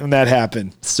shape right when that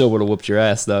happened. Still would have whooped your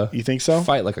ass, though. You think so?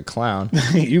 Fight like a clown.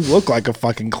 You look like a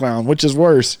fucking clown, which is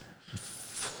worse.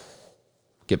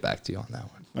 Get back to you on that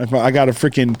one. I got a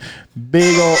freaking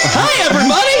big old... Hi,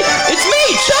 everybody! It's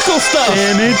me, Chuckle Stuff!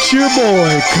 And it's your boy,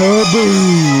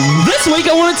 Kaboom! This week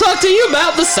I want to talk to you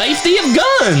about the safety of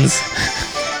guns.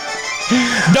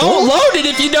 Don't load it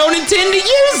if you don't intend to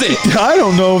use it. I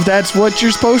don't know if that's what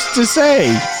you're supposed to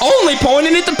say. Only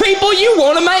pointing at the people you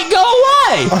want to make go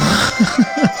away.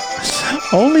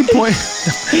 Only point...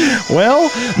 Well...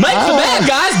 Make the bad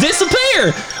guys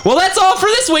disappear. Well, that's all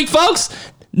for this week, folks.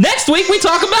 Next week, we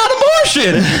talk about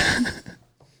abortion.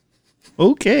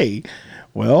 Okay.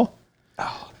 Well.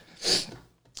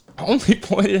 Only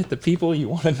pointed at the people you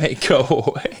want to make go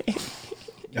away.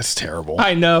 That's terrible.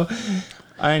 I know.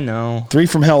 3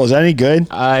 from Hell. Is that any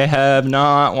good? I have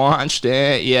not watched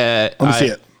it yet. Let me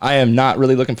see it. I am not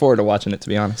really looking forward to watching it, to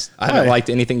be honest. I haven't liked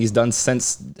anything he's done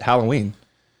since Halloween.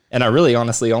 And I really,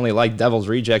 honestly, only like Devil's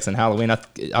Rejects and Halloween.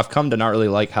 I've come to not really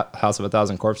like House of a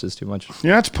Thousand Corpses too much.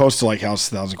 You're not supposed to like House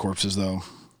of a Thousand Corpses, though.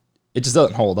 It just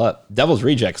doesn't hold up. Devil's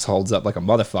Rejects holds up like a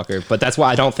motherfucker, but that's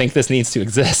why I don't think this needs to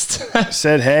exist.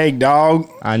 Said, hey, dog.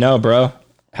 I know, bro.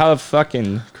 How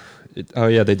fucking... Oh,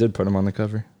 yeah, they did put him on the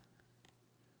cover.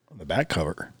 On the back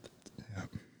cover. Yeah.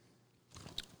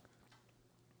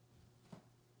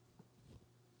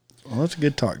 Well, that's a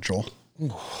good talk, Joel.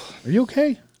 Are you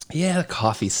okay? Yeah, the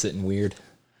coffee's sitting weird.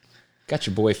 Got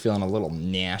your boy feeling a little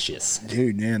nauseous.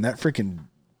 Dude, man, that freaking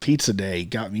pizza day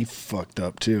got me fucked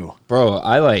up, too. Bro,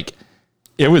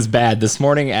 it was bad. This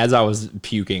morning, as I was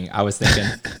puking, I was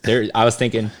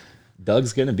thinking,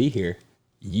 Doug's going to be here.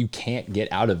 You can't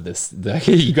get out of this.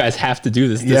 You guys have to do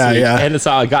this week. Yeah. And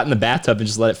so I got in the bathtub and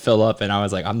just let it fill up, and I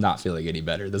was like, I'm not feeling any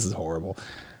better. This is horrible.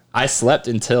 I slept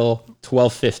until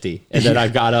 12:50, and then I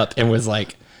got up and was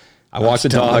like, I walked the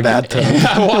dog.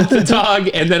 I walked the dog,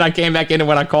 and then I came back in, and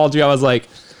when I called you, I was like,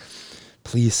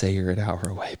 please say you're an hour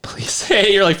away. Please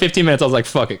say you're like 15 minutes. I was like,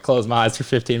 fuck it. Close my eyes for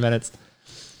 15 minutes.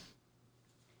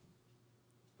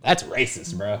 That's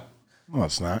racist, bro. No,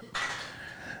 it's not.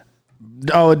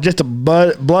 Oh, just a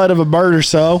blood of a bird or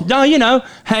so. No,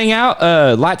 hang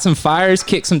out, light some fires,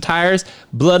 kick some tires,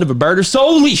 blood of a bird or so.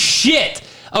 Holy shit.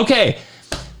 Okay.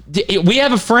 We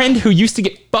have a friend who used to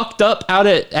get fucked up out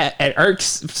at Eric's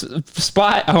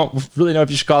spot. I don't really know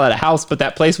if you should call that a house, but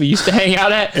that place we used to hang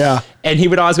out at. Yeah. And he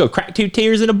would always go, crack 2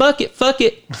 tears in a bucket, fuck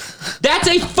it. That's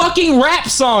a fucking rap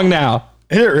song now.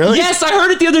 Is it really? Yes, I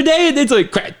heard it the other day. And it's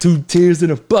like, crack 2 tears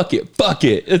in a bucket, fuck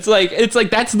it. It's like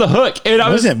that's the hook. And what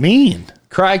does it mean?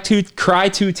 Cry two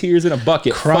tears in a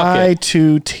bucket, cry fuck it.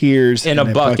 2 tears in a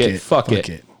bucket, fuck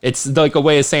it. It's like a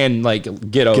way of saying,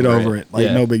 like, get over it.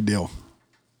 Like, no big deal.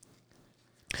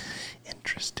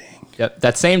 Interesting. Yep.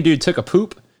 That same dude took a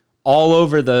poop all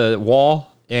over the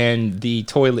wall and the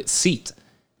toilet seat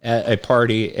at a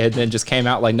party, and then just came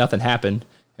out like nothing happened.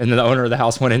 And then the owner of the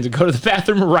house went in to go to the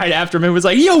bathroom right after him and was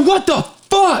like, yo, what the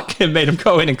fuck? And made him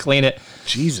go in and clean it.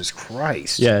 Jesus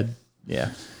Christ. Yeah.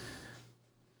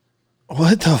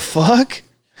 What the fuck?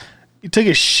 You took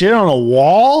a shit on a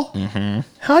wall? Mm-hmm.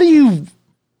 How do you...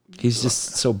 He's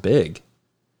just so big.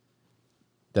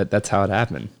 That's how it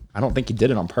happened. I don't think he did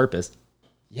it on purpose.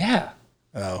 Yeah.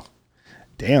 Oh.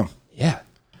 Damn. Yeah.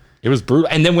 It was brutal.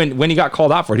 And then when he got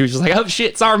called out for it, he was just like, oh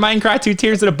shit, sorry, mine cried 2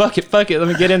 tears in a bucket. Fuck it. Let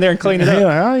me get in there and clean it up.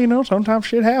 Well, sometimes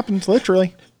shit happens,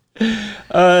 literally.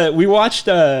 We watched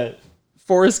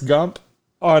Forrest Gump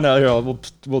on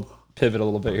we'll pivot a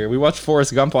little bit here. We watched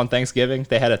Forrest Gump on Thanksgiving.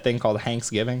 They had a thing called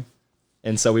Hanksgiving.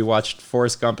 And so we watched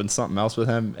Forrest Gump and something else with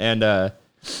him. And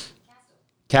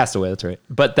Castaway, that's right.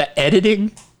 But the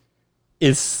editing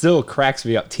still cracks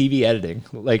me up. TV editing.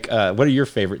 Like, what are your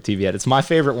favorite TV edits? My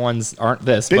favorite ones aren't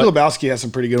this. Big Lebowski has some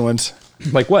pretty good ones.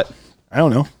 Like what? I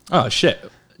don't know. Oh, shit.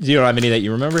 You don't have any that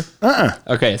you remember?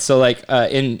 Okay, so like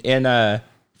in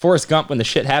Forrest Gump, when the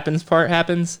shit happens part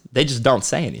happens, they just don't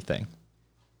say anything.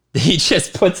 He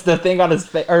just puts the thing on his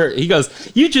face, or he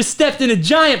goes, you just stepped in a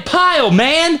giant pile,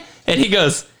 man. And he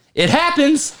goes, it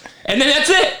happens. And then that's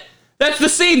it. That's the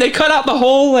scene. They cut out the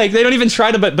whole, like, they don't even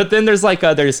try to, but then there's like,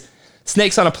 there's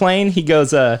snakes on a plane. He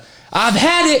goes, I've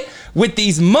had it with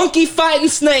these monkey fighting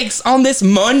snakes on this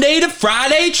Monday to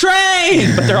Friday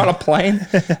train. But they're on a plane.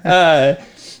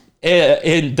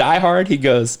 In Die Hard, he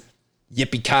goes,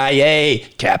 yippee-ki-yay,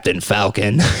 Captain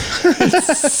Falcon.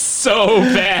 So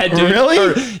bad, dude. Really?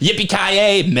 Or,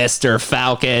 yippee-ki-yay, Mr.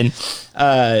 Falcon.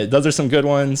 Those are some good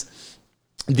ones.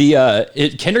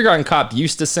 Kindergarten Cop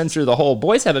used to censor the whole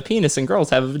boys have a penis and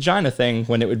girls have a vagina thing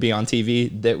when it would be on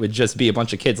TV. That would just be a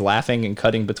bunch of kids laughing and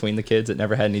cutting between the kids. It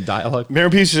never had any dialogue. Remember,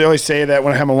 people used to always say that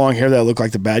when I have my long hair that I look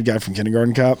like the bad guy from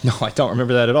Kindergarten Cop? No, I don't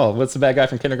remember that at all. What's the bad guy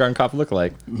from Kindergarten Cop look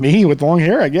like? Me with long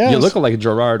hair, I guess. You look like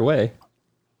Gerard Way.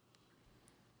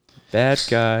 Bad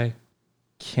guy,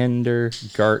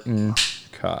 Kindergarten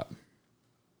Cop.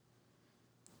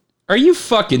 Are you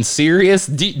fucking serious?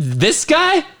 This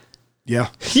guy? Yeah.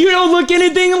 You don't look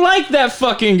anything like that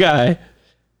fucking guy.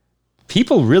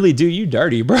 People really do you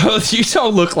dirty, bro. You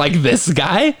don't look like this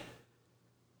guy.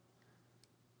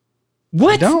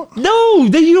 What? I don't? No,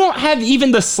 you don't have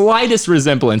even the slightest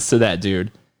resemblance to that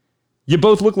dude. You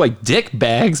both look like dick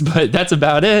bags, but that's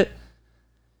about it.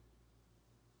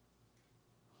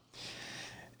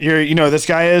 You know who this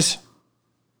guy is?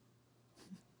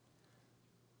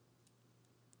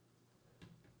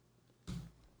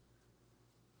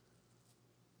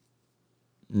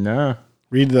 No.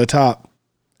 Read the top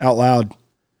out loud.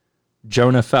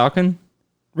 Jonah Falcon?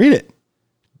 Read it.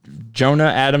 Jonah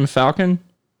Adam Falcon?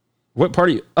 What part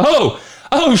are you?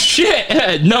 Oh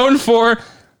shit. Known for...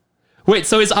 Wait,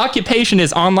 so his occupation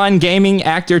is online gaming,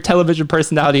 actor, television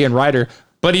personality, and writer,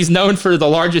 but he's known for the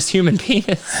largest human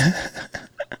penis.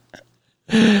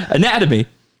 Anatomy.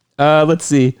 Let's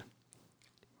see.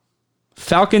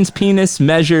 Falcon's penis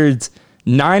measured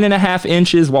 9.5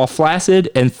 inches while flaccid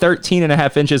and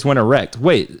 13.5 inches when erect.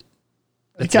 Wait,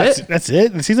 that's it? That's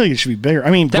it? It seems like it should be bigger.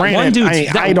 I mean, That one granted,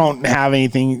 dude's- I don't have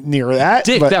anything near that.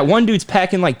 Dick, but that one dude's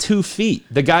packing like 2 feet.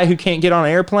 The guy who can't get on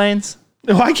airplanes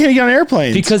why can't he get on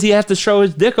airplanes? because he has to show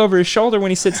his dick over his shoulder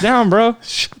when he sits down, bro.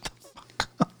 Shut the fuck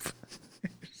up.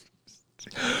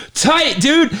 Tight,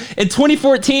 dude. In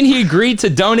 2014, he agreed to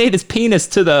donate his penis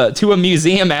to a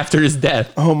museum after his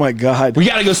death. Oh my God. We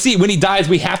gotta go see when he dies.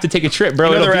 We have to take a trip,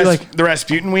 bro. You know, It'll be like, the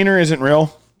Rasputin wiener isn't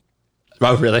real.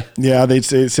 oh, really? Yeah, they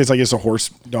say it's like it's a horse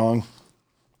dong.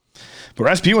 But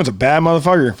Rasputin's a bad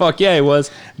motherfucker. Fuck yeah, he was.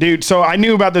 Dude, so I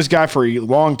knew about this guy for a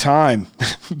long time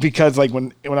because like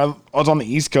when I was on the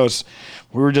East Coast,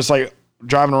 we were just like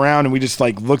driving around and we just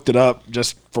like looked it up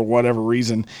just for whatever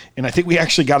reason. And I think we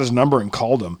actually got his number and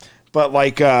called him. But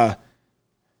like they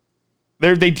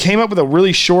came up with a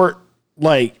really short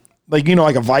like you know,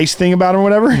 like a Vice thing about him or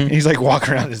whatever. And he's like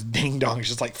walking around his ding dong. He's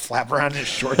just like flap around his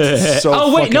shorts. It's so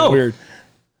Oh, wait, fucking no. weird.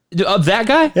 Of that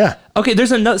guy? Yeah. Okay,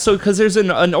 there's another. So because there's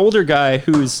an older guy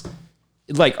who's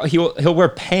like he'll wear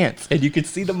pants and you can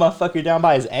see the motherfucker down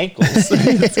by his ankles.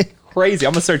 It's crazy.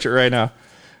 I'm gonna search it right now.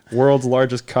 World's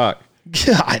largest cock.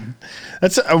 God,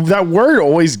 that's that word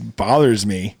always bothers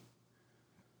me.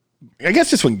 I guess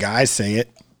just when guys say it.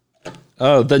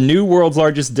 Oh, the new world's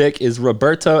largest dick is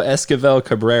Roberto Esquivel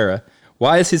Cabrera.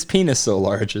 Why is his penis so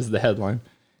large? Is the headline.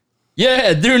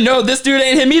 Yeah, dude, no, this dude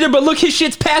ain't him either. But look, his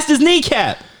shit's past his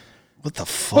kneecap. What the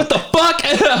fuck? What the fuck?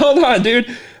 Hold on, dude.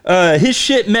 His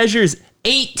shit measures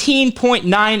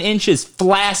 18.9 inches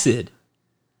flaccid.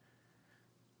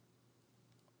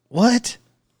 What?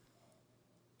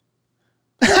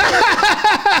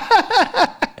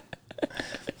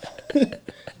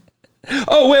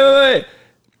 Oh, wait.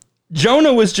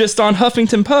 Jonah was just on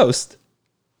Huffington Post.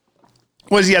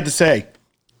 What does he have to say?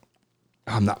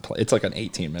 I'm not playing. It's like an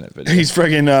 18-minute video. He's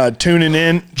freaking tuning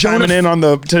in, chiming in on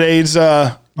the today's.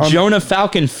 Jonah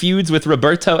Falcon feuds with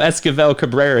Roberto Esquivel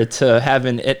Cabrera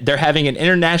they're having an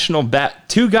international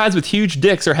two guys with huge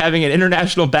dicks are having an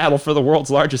international battle for the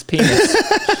world's largest penis.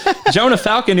 Jonah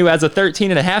Falcon, who has a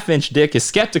 13.5-inch dick, is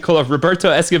skeptical of Roberto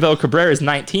Esquivel Cabrera's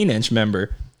 19-inch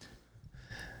member.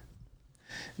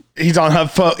 He's on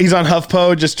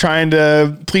HuffPo just trying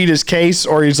to plead his case,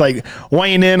 or he's like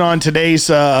weighing in on today's.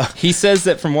 He says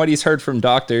that from what he's heard from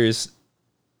doctors,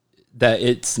 that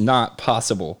it's not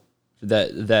possible.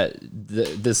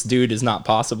 This dude is not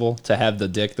possible to have the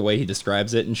dick the way he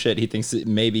describes it and shit. He thinks that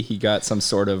maybe he got some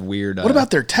sort of weird. What about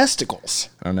their testicles?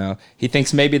 I don't know. He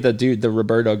thinks maybe the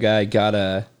Roberto guy got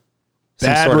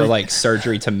some sort of like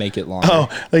surgery to make it longer.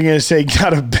 Oh, they're gonna say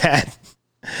got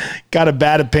a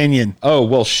bad opinion. Oh,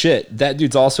 well, shit. That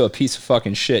dude's also a piece of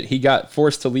fucking shit. He got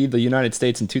forced to leave the United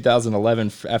States in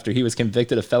 2011 after he was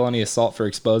convicted of felony assault for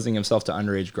exposing himself to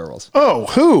underage girls. Oh,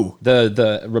 who?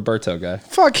 The Roberto guy.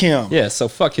 Fuck him. Yeah, so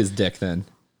fuck his dick then.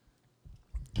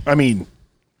 I mean,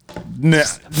 no.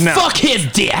 Fuck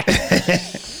his dick!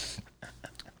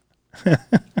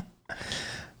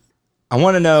 I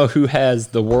want to know who has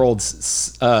the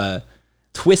world's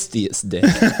twistiest dick.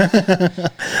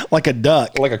 Like a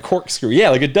duck. Like a corkscrew. Yeah,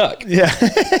 like a duck. Yeah.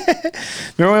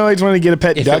 Remember, I always wanted to get a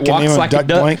pet If duck it and walks name him like Duck a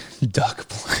duck, Blank. Duck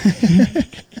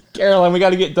Blank. Caroline, we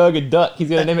got to get Doug a duck. He's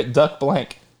going to name it Duck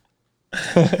Blank.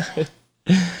 If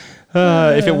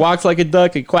it walks like a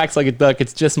duck, it quacks like a duck.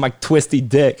 It's just my twisty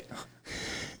dick.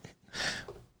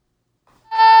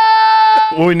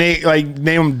 Well, we name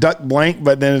him Duck Blank,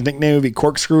 but then his nickname would be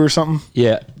Corkscrew or something.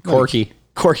 Yeah, Corky.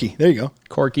 Corky. There you go.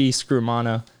 Corky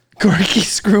Screwmano. Corky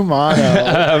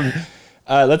Screwmano.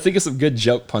 Let's think of some good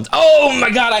joke puns. Oh my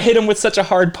God, I hit him with such a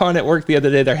hard pun at work the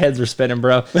other day. Their heads were spinning,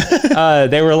 bro.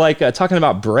 They were like talking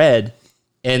about bread,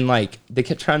 and like they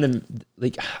kept trying to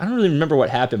like, I don't really remember what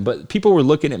happened, but people were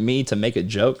looking at me to make a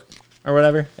joke or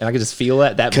whatever, and I could just feel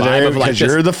that vibe of like, because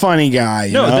you're the funny guy.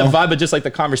 You no, know? the vibe of just like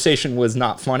the conversation was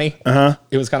not funny.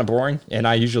 It was kind of boring, and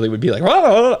I usually would be like,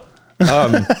 whoa.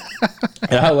 And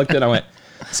I looked and I went,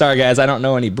 sorry guys, I don't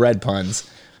know any bread puns,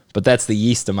 but that's the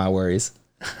yeast of my worries.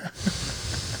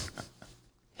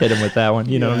 Hit him with that one.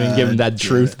 You know what I mean? Give him that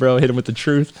truth, bro. Hit him with the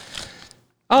truth.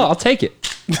 Oh, I'll take it.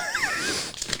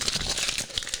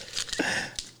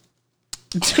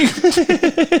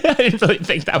 I didn't really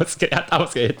think that was good. I thought I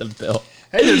was going to hit the bill.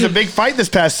 Hey, there's a big fight this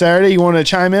past Saturday. You want to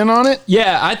chime in on it?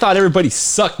 Yeah, I thought everybody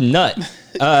sucked nut.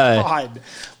 God.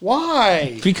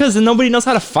 Why? Because nobody knows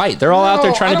how to fight. They're all out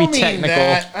there trying to be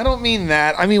technical. I don't mean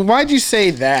that. I mean, why'd you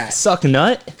say that? Suck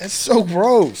nut? That's so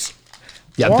gross.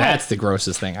 Yeah, Why? that's the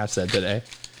grossest thing I've said today.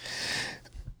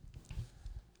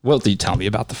 Well, do you tell me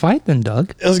about the fight then,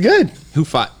 Doug? It was good. Who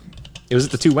fought? It was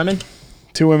the two women.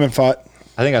 Two women fought.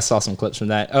 I think I saw some clips from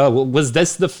that. Oh, was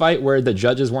this the fight where the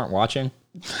judges weren't watching?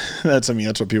 That's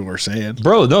what people were saying.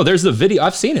 Bro, no, there's the video.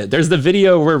 I've seen it. There's the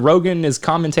video where Rogan is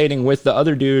commentating with the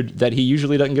other dude that he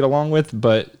usually doesn't get along with,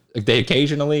 but they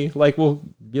occasionally will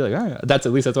be like, oh, that's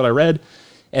what I read.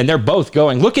 And they're both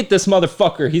going, look at this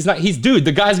motherfucker. Dude,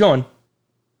 the guy's going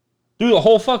through the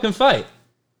whole fucking fight.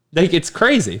 Like, it's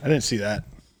crazy. I didn't see that.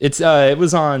 It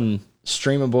was on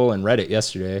Streamable and Reddit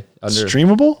yesterday.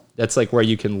 Streamable? That's like where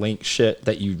you can link shit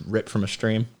that you rip from a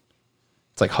stream.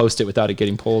 It's like host it without it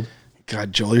getting pulled.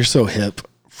 God, Joel, you're so hip.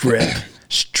 Rip,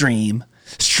 stream,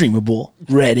 streamable,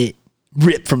 Reddit,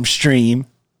 rip from stream.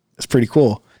 That's pretty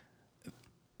cool.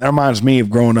 That reminds me of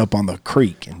growing up on the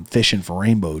creek and fishing for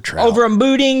rainbow trout. Over in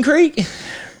Boudin Creek.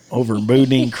 Over in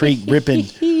Boudin Creek, ripping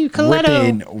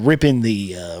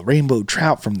the rainbow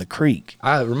trout from the creek.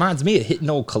 It reminds me of hitting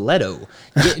old Coletto,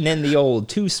 getting in the old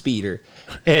 2-speeder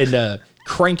and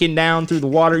cranking down through the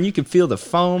water. You can feel the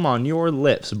foam on your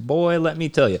lips. Boy, let me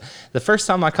tell you. The first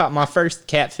time I caught my first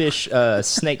catfish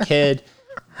snakehead,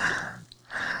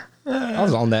 I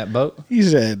was on that boat. He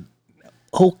said,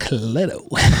 "Oh, Coletto."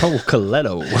 Oh,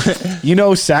 Coletto. You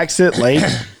know Saxit Lake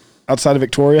outside of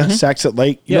Victoria? Saxit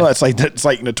Lake? You know that's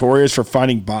like notorious for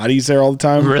finding bodies there all the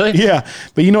time? Really? Yeah.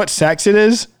 But you know what Saxit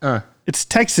is? It's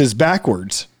Texas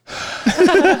backwards.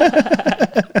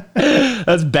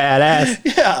 That's badass.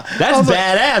 Yeah. That's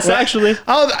badass, actually.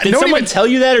 Did someone tell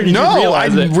you that, or did you No,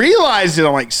 realize it? I realized it.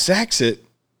 I'm like, Saxit?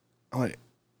 I'm like,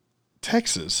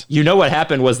 Texas. You know what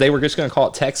happened was they were just going to call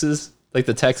it Texas, like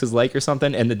the Texas Lake or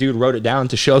something, and the dude wrote it down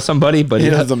to show somebody, but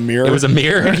It was a mirror. It was a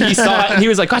mirror, and he saw it, and he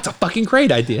was like, that's a fucking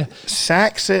great idea.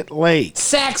 Saxit Lake.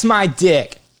 Sax my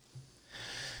dick.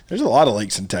 There's a lot of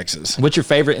lakes in Texas. What's your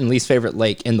favorite and least favorite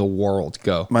lake in the world?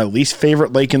 Go. My least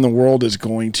favorite lake in the world is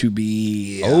going to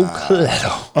be...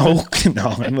 Coletto.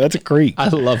 No, man, that's a creek. I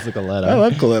love the Coletto. I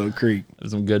love Coletto Creek.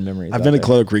 There's some good memories. I've been to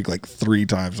Coletto Creek like 3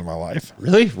 times in my life.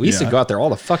 Really? We used to go out there all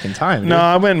the fucking time. Dude. No,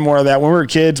 I went more of that. When we were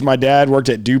kids, my dad worked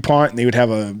at DuPont, and they would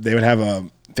have a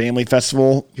family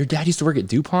festival. Your dad used to work at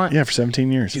DuPont? Yeah, for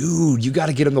 17 years. Dude, you got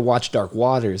to get him to watch Dark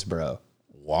Waters, bro.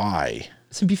 Why?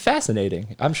 This would be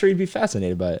fascinating. I'm sure you'd be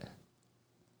fascinated by it.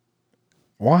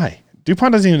 Why?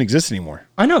 DuPont doesn't even exist anymore.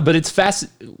 I know, but it's fast.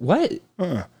 What?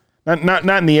 Not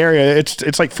in the area.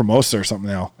 It's like Formosa or something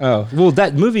now. Oh, well,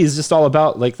 that movie is just all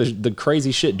about like the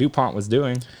crazy shit DuPont was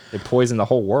doing. They poisoned the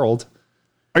whole world.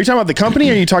 Are you talking about the company,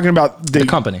 or are you talking about the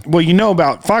company? Well, you know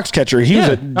about Foxcatcher. He was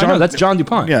I know, that's John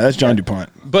DuPont. Yeah, that's John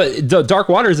DuPont. But the Dark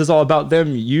Waters is all about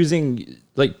them using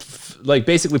like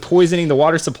basically poisoning the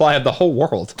water supply of the whole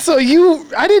world. So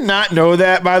I did not know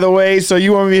that, by the way. So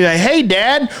you want me to say, hey,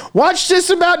 Dad, watch this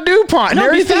about DuPont and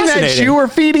everything that you were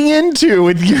feeding into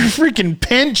with your freaking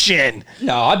pension.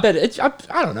 No, I bet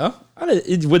I don't know.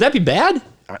 Would that be bad?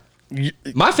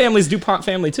 My family's DuPont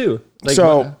family too. Like,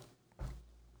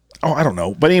 I don't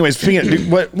know. But anyways,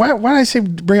 why did I say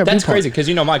bring up that's DuPont? crazy because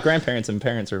my grandparents and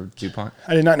parents are DuPont.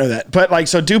 I did not know that. But like,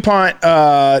 so DuPont,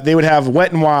 they would have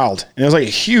Wet and Wild. And it was like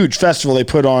a huge festival they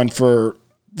put on for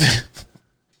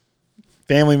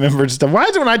family members and stuff. Why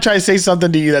is it when I try to say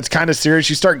something to you that's kind of serious,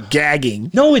 you start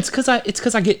gagging? No, it's because I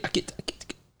get.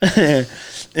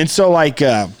 And so like,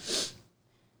 no,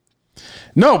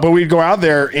 but we'd go out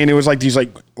there and it was like these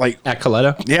like at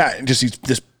Coletto. Yeah, just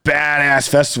this badass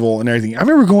festival and everything. I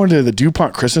remember going to the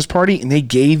DuPont Christmas party and they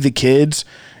gave the kids,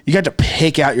 you got to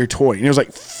pick out your toy. And it was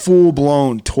like full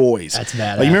blown toys. That's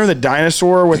badass. Like, you remember the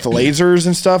dinosaur with the lasers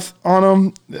and stuff on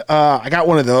them? I got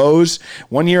one of those.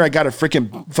 One year I got a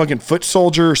fucking foot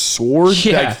soldier sword.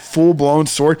 Yeah. Like full blown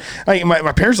sword.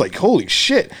 My parents were like, holy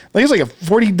shit. Like, it's like a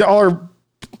 $40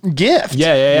 gift.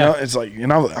 Yeah. You know, it's like,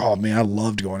 and oh man, I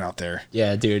loved going out there.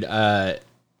 Yeah, dude.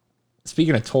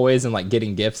 Speaking of toys and like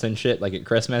getting gifts and shit, like at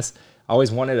Christmas, I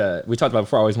always wanted we talked about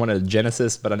before, I always wanted a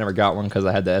Genesis, but I never got one because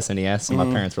I had the SNES and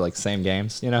my parents were like same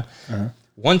games, you know?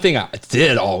 One thing I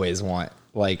did always want,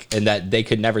 and that they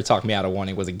could never talk me out of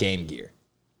wanting, was a Game Gear.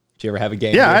 Did you ever have a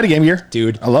Game Gear? Yeah, I had a Game Gear.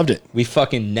 Dude. I loved it. We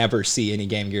fucking never see any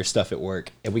Game Gear stuff at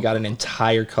work. And we got an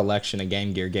entire collection of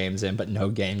Game Gear games in, but no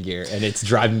Game Gear. And it's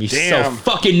driving me so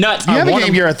fucking nuts. You have a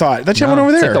Game Gear, I thought. That's one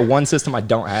over there. It's like the one system I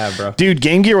don't have, bro. Dude,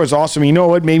 Game Gear was awesome. You know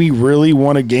what made me really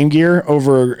want a Game Gear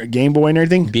over a Game Boy and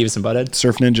everything? Beavis and Butthead?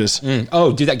 Surf Ninjas.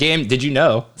 Oh, dude, that game, did you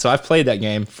know? So I've played that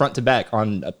game front to back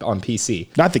on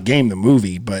PC. Not the game, the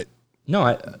movie, but...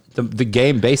 No, the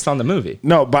game based on the movie.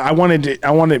 No, but I wanted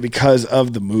it because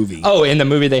of the movie. Oh, in the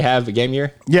movie they have a Game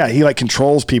Gear? Yeah, he like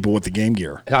controls people with the Game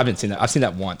Gear. I haven't seen that. I've seen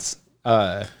that once.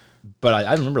 But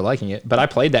I remember liking it. But I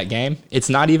played that game. It's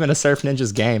not even a Surf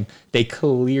Ninjas game. They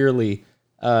clearly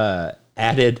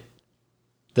added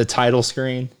the title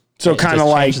screen So kind of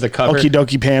like the cover. Okie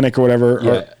Dokie Panic or whatever.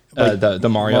 Yeah. Or, like the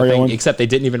Mario thing, one. except they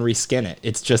didn't even reskin it.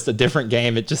 It's just a different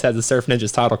game. It just has the Surf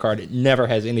Ninjas title card. It never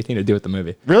has anything to do with the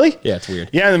movie. Really? Yeah, it's weird.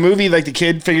 Yeah, in the movie, like the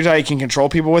kid figures out he can control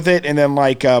people with it, and then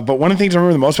like, but one of the things I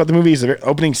remember the most about the movie is the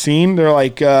opening scene. They're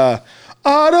like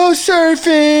auto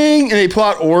surfing, and they pull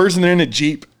out oars, and they're in a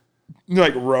jeep, and they're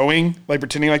like rowing, like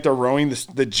pretending like they're rowing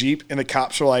the jeep, and the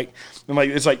cops are like, and like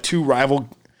it's like two rival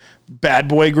bad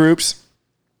boy groups.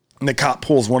 And the cop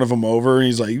pulls one of them over, and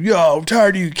he's like, "Yo, I'm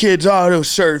tired of you kids auto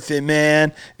surfing,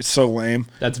 man." It's so lame.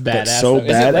 That's badass. So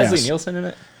Is it Leslie Nielsen in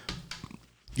it?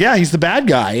 Yeah, he's the bad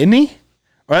guy, isn't he?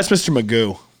 Or that's Mr.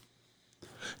 Magoo.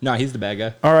 No, he's the bad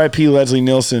guy. R.I.P. Leslie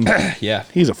Nielsen. Yeah.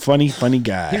 He's a funny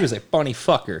guy. He was a funny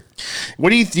fucker. What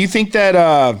do you think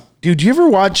that, dude, do you ever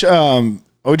watch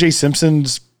O.J.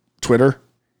 Simpson's Twitter?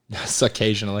 Yes,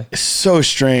 occasionally. It's so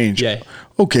strange. Yeah.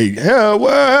 Okay, well,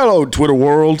 hello, Twitter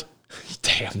world.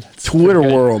 Damn. That's Twitter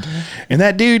good. world. And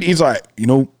that dude, he's like,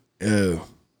 now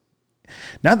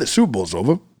that Super Bowl's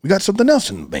over, we got something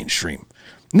else in the mainstream.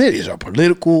 And it is the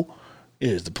political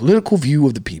view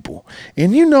of the people.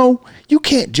 And you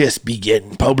can't just be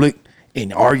getting public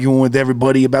and arguing with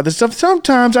everybody about this stuff.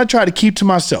 Sometimes I try to keep to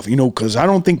myself, because I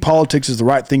don't think politics is the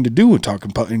right thing to do when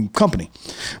talking in company.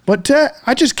 But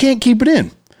I just can't keep it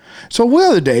in. So the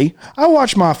other day, I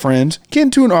watched my friends get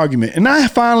into an argument, and I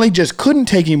finally just couldn't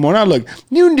take anymore. And I look,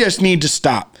 you just need to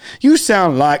stop. You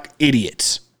sound like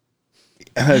idiots.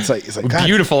 And it's like God.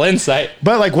 Beautiful insight.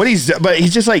 But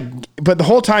he's just like, but the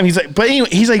whole time he's like, but anyway,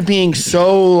 he's like being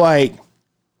so like,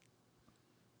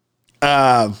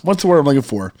 what's the word I'm looking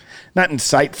for? Not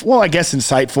insightful. Well, I guess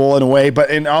insightful in a way,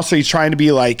 and also he's trying to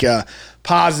be like a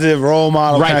positive role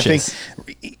model Righteous. kind of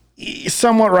thing.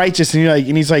 Somewhat righteous, and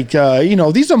he's like,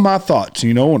 these are my thoughts,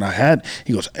 he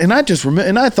goes, and I just remember,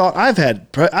 and I thought I've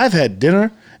had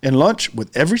dinner and lunch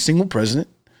with every single president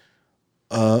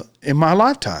in my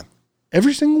lifetime,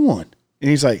 every single one,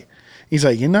 and he's like,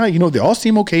 they all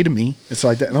seem okay to me. It's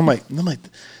like that, and I'm like,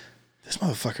 this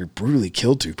motherfucker brutally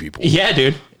killed two people. Yeah,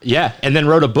 dude. Yeah, and then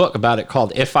wrote a book about it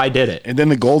called "If I Did It." And then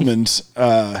the Goldmans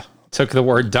took the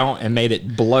word "don't" and made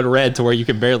it blood red to where you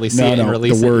could barely see it and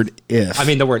release it. The word "if." I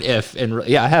mean, the word "if." And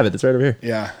yeah, I have it. It's right over here.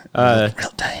 Yeah.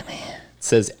 Real tiny. It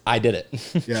says, "I did it."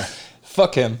 Yeah.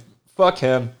 Fuck him. Fuck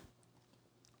him.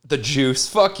 The juice.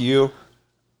 Fuck you.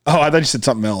 Oh, I thought you said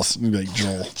something else. Maybe like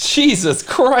Joel. Jesus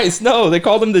Christ. No, they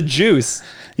called him the juice.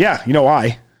 Yeah. You know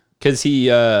why? Because he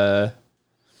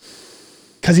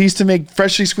used to make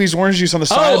freshly squeezed orange juice on the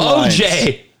sidelines.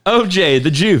 OJ,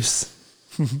 the juice.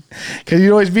 Because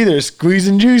you'd always be there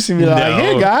squeezing juice and be like,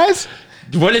 "Hey guys."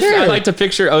 What if I like to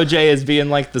picture OJ as being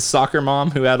like the soccer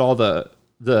mom who had all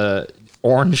the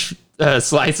orange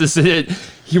slices in it?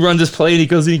 He runs his play and he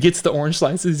goes and he gets the orange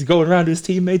slices. He's going around to his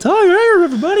teammates. "Oh, here,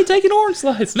 everybody, take an orange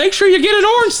slice. Make sure you get an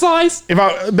orange slice."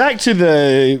 Back to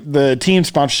the team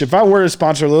sponsorship, if I were to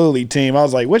sponsor a Little League team, I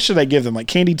was like, what should I give them? Like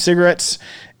candied cigarettes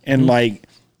and like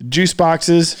juice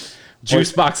boxes.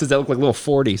 Juice boxes that look like little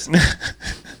 40s.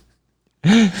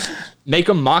 Make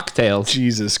them mocktails.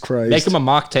 Jesus Christ. Make them a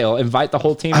mocktail. Invite the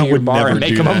whole team to your bar and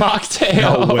make them a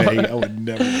mocktail. No way. I would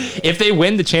never. If they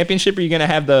win the championship, are you going to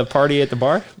have the party at the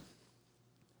bar?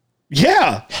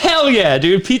 Yeah. Hell yeah,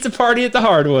 dude. Pizza party at the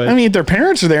Hardwood. I mean, if their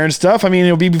parents are there and stuff, I mean,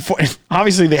 it'll be before.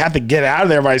 Obviously, they have to get out of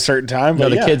there by a certain time. No,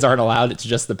 but the kids aren't allowed. It's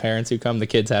just the parents who come. The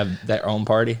kids have their own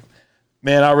party.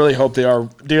 Man, I really hope they are.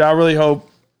 Dude, I really hope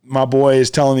my boy is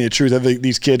telling me the truth. I think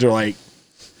these kids are like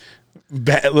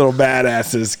little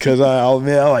badasses, because I'm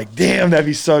like, damn, that'd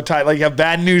be so tight. Like, have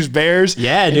Bad News Bears.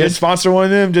 Yeah, dude. Just sponsor one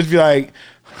of them. Just be like,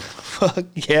 fuck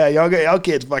yeah, y'all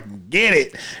kids fucking get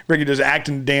it. Ricky just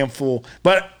acting a damn fool.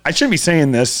 But I shouldn't be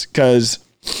saying this because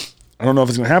I don't know if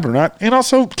it's going to happen or not. And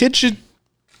also, kids should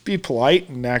be polite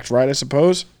and act right, I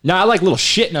suppose. No, I like little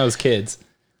shit-nosed kids.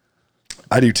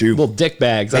 I do too. Little dick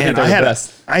bags. I think they're the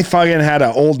best. I fucking had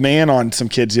an old man on some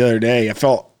kids the other day. I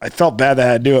felt bad that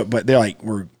I had to do it, but they like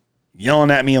were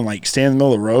yelling at me and like standing in the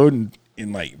middle of the road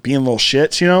and like being little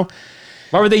shits,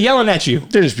 Why were they yelling at you?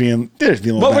 They're just being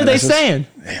little What were they badasses. saying?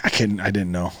 I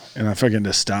didn't know. And I fucking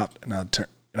just stopped and I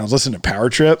was listening to Power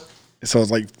Trip. So I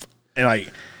was like, and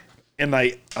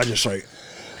I just like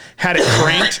had it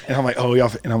cranked and I'm like, oh,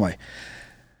 y'all, and I'm like,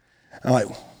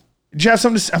 did you have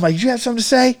something to say? I'm like, did you have something to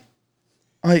say?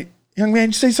 I'm like, young man,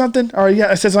 did you say something? Or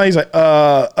yeah, I said something. He's like,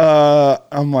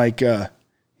 I'm like,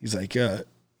 he's like,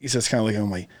 he says kind of like, I'm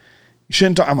like, you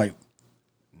shouldn't talk. I'm like,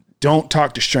 don't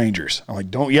talk to strangers. I'm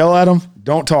like, don't yell at them.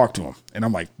 Don't talk to them. And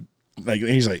I'm like,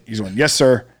 he's going, yes,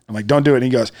 sir. I'm like, don't do it. And he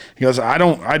goes, I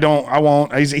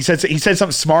won't. He said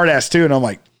something smart ass too. And I'm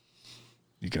like,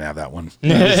 you can have that one.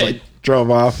 And I just like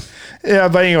drove off. Yeah.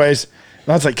 But anyways,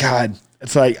 I was like, God,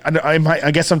 it's like,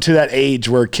 I guess I'm to that age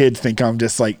where kids think I'm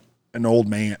just like an old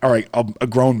man or like a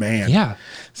grown man. Yeah.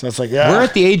 So it's like, We're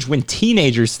at the age when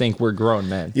teenagers think we're grown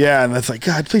men. Yeah. And that's like,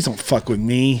 God, please don't fuck with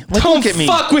me. Like, Don't look at me.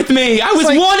 fuck with me. I was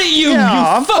like, one of you, yeah,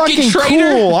 you I'm fucking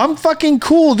traitor. cool. I'm fucking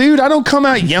cool, dude. I don't come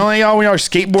out yelling at y'all when y'all are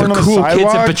skateboarding on the Cool kids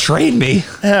sidewalk. have betrayed me.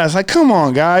 Yeah, it's like, come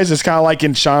on, guys. It's kind of like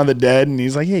in Shaun of the Dead, and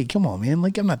he's like, hey, come on, man.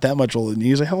 Like, I'm not that much older than you.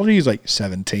 He's like, how old are you? He's like,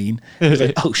 17. He's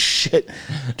like, oh, shit.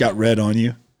 Got red on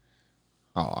you.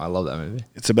 Oh, I love that movie.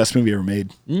 It's the best movie ever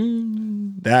made.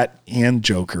 That and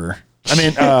Joker. I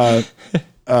mean,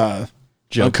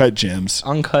 Uncut Gems.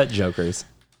 Uncut Jokers.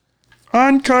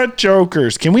 Uncut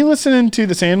Jokers. Can we listen into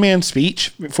the Sandman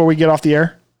speech before we get off the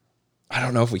air? I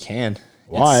don't know if we can.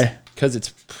 Why?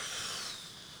 Because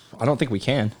I don't think we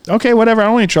can. Okay, whatever. I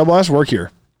don't want any trouble. I just work here.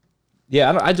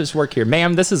 Yeah, I just work here.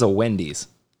 Ma'am, this is a Wendy's.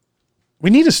 We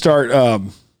need to start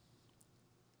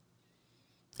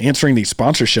answering these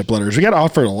sponsorship letters. We got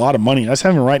offered a lot of money. I just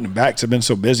haven't been writing them back because I've been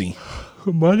so busy.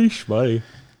 Money.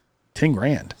 10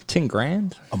 grand 10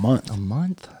 grand? a month. A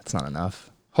month? That's not enough.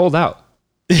 Hold out.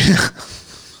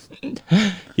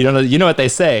 You know what they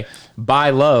say? Buy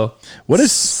low. What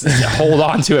is Hold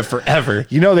on to it forever.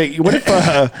 you know they what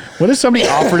if somebody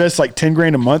offered us like 10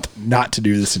 grand a month not to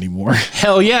do this anymore?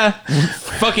 Hell yeah.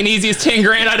 Fucking easiest 10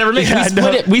 grand I'd ever make.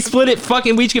 Yeah, We split it.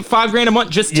 Fucking we each get $5 grand a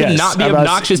month just to Yes, not be I'm about to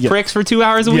obnoxious say, yeah. pricks for 2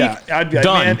 hours a week. Yeah, I'd be like,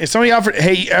 Done. man, if somebody offered,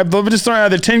 hey, I'd love to just throw out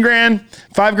either 10 grand,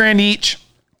 5 grand each.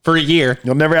 For a year.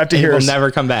 You'll never have to And hear we'll us. never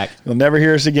come back. You'll never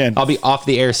hear us again. I'll be off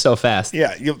the air so fast.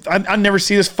 Yeah, I'll never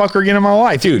see this fucker again in my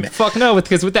life. Dude, fuck no,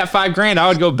 because with that $5 grand, I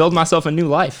would go build myself a new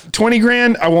life. 20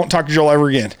 grand, I won't talk to Joel ever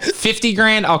again. 50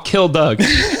 grand, I'll kill Doug.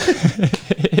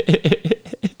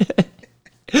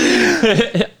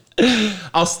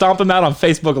 I'll stomp him out on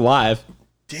Facebook Live.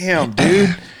 Damn,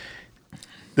 dude.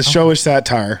 The show is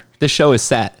satire. This show is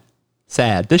sad.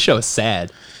 This show is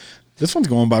sad. This one's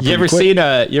going by pretty You ever quick. seen you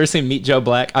ever seen Meet Joe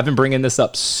Black? I've been bringing this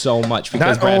up so much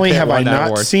because Not Brad only Pitt have I won that not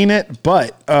award. seen it,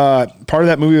 but part of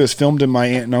that movie was filmed in my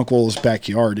aunt and uncle's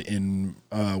backyard in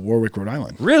Warwick, Rhode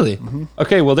Island. Really?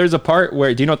 Okay, well there's a part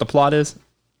where do you know what the plot is?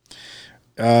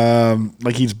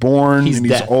 Like he's born and he's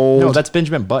dead. old. No, that's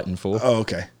Benjamin Button, fool. Oh,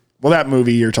 okay. Well, that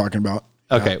movie you're talking about.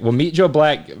 Okay, well, Meet Joe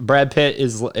Black, Brad Pitt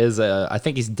is I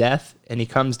think he's deaf, and he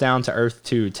comes down to Earth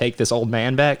to take this old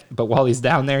man back. But while he's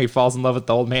down there, he falls in love with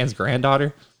the old man's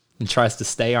granddaughter and tries to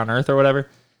stay on Earth or whatever,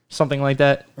 something like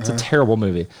that. It's a terrible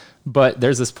movie. But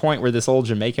there's this point where this old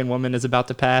Jamaican woman is about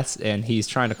to pass, and he's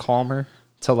trying to calm her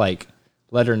to like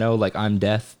let her know like I'm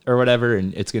deaf or whatever,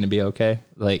 and it's gonna be okay.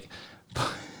 Like.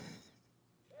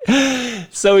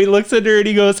 So he looks at her and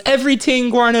he goes,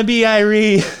 "Everything gonna be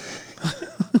Irie."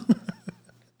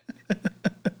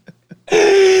 And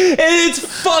it's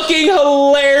fucking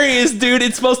hilarious, dude.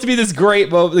 It's supposed to be this great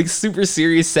moment, like super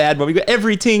serious, sad moment.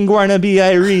 Everything gonna be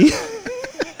Irie.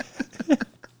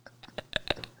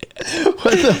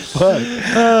 What the fuck?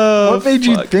 What made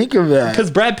you think of that? Because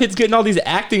Brad Pitt's getting all these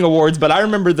acting awards, but I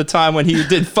remember the time when he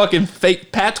did fucking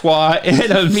fake patois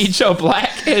in a Meet Joe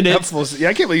Black, and it's Yeah,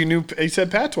 I can't believe you knew he said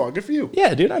patois. Good for you.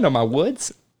 yeah, dude. I know my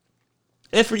woods.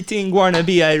 Everything gonna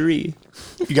be Irie.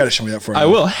 You got to show me that for I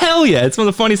will. Hell yeah. It's one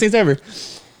of the funniest things ever.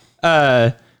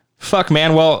 Fuck,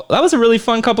 man. Well, that was a really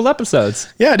fun couple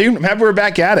episodes. Yeah, dude. I'm happy we're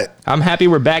back at it. I'm happy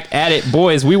we're back at it,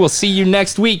 boys. We will see you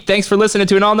next week. Thanks for listening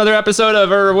to another episode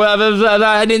of,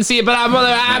 I didn't see it, but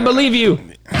I believe you. All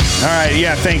right.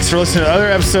 Yeah, thanks for listening to another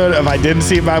episode of I Didn't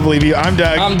See It, But I Believe You. I'm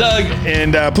Doug. I'm Doug.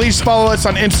 And please follow us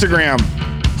on Instagram.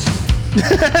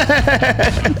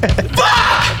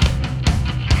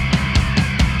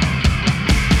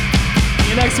 See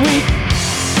you next week.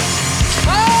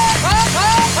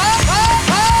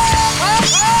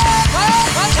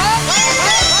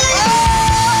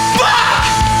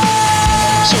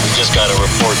 So we just got a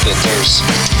report that there's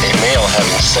a male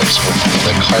having sex with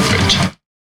the carpet.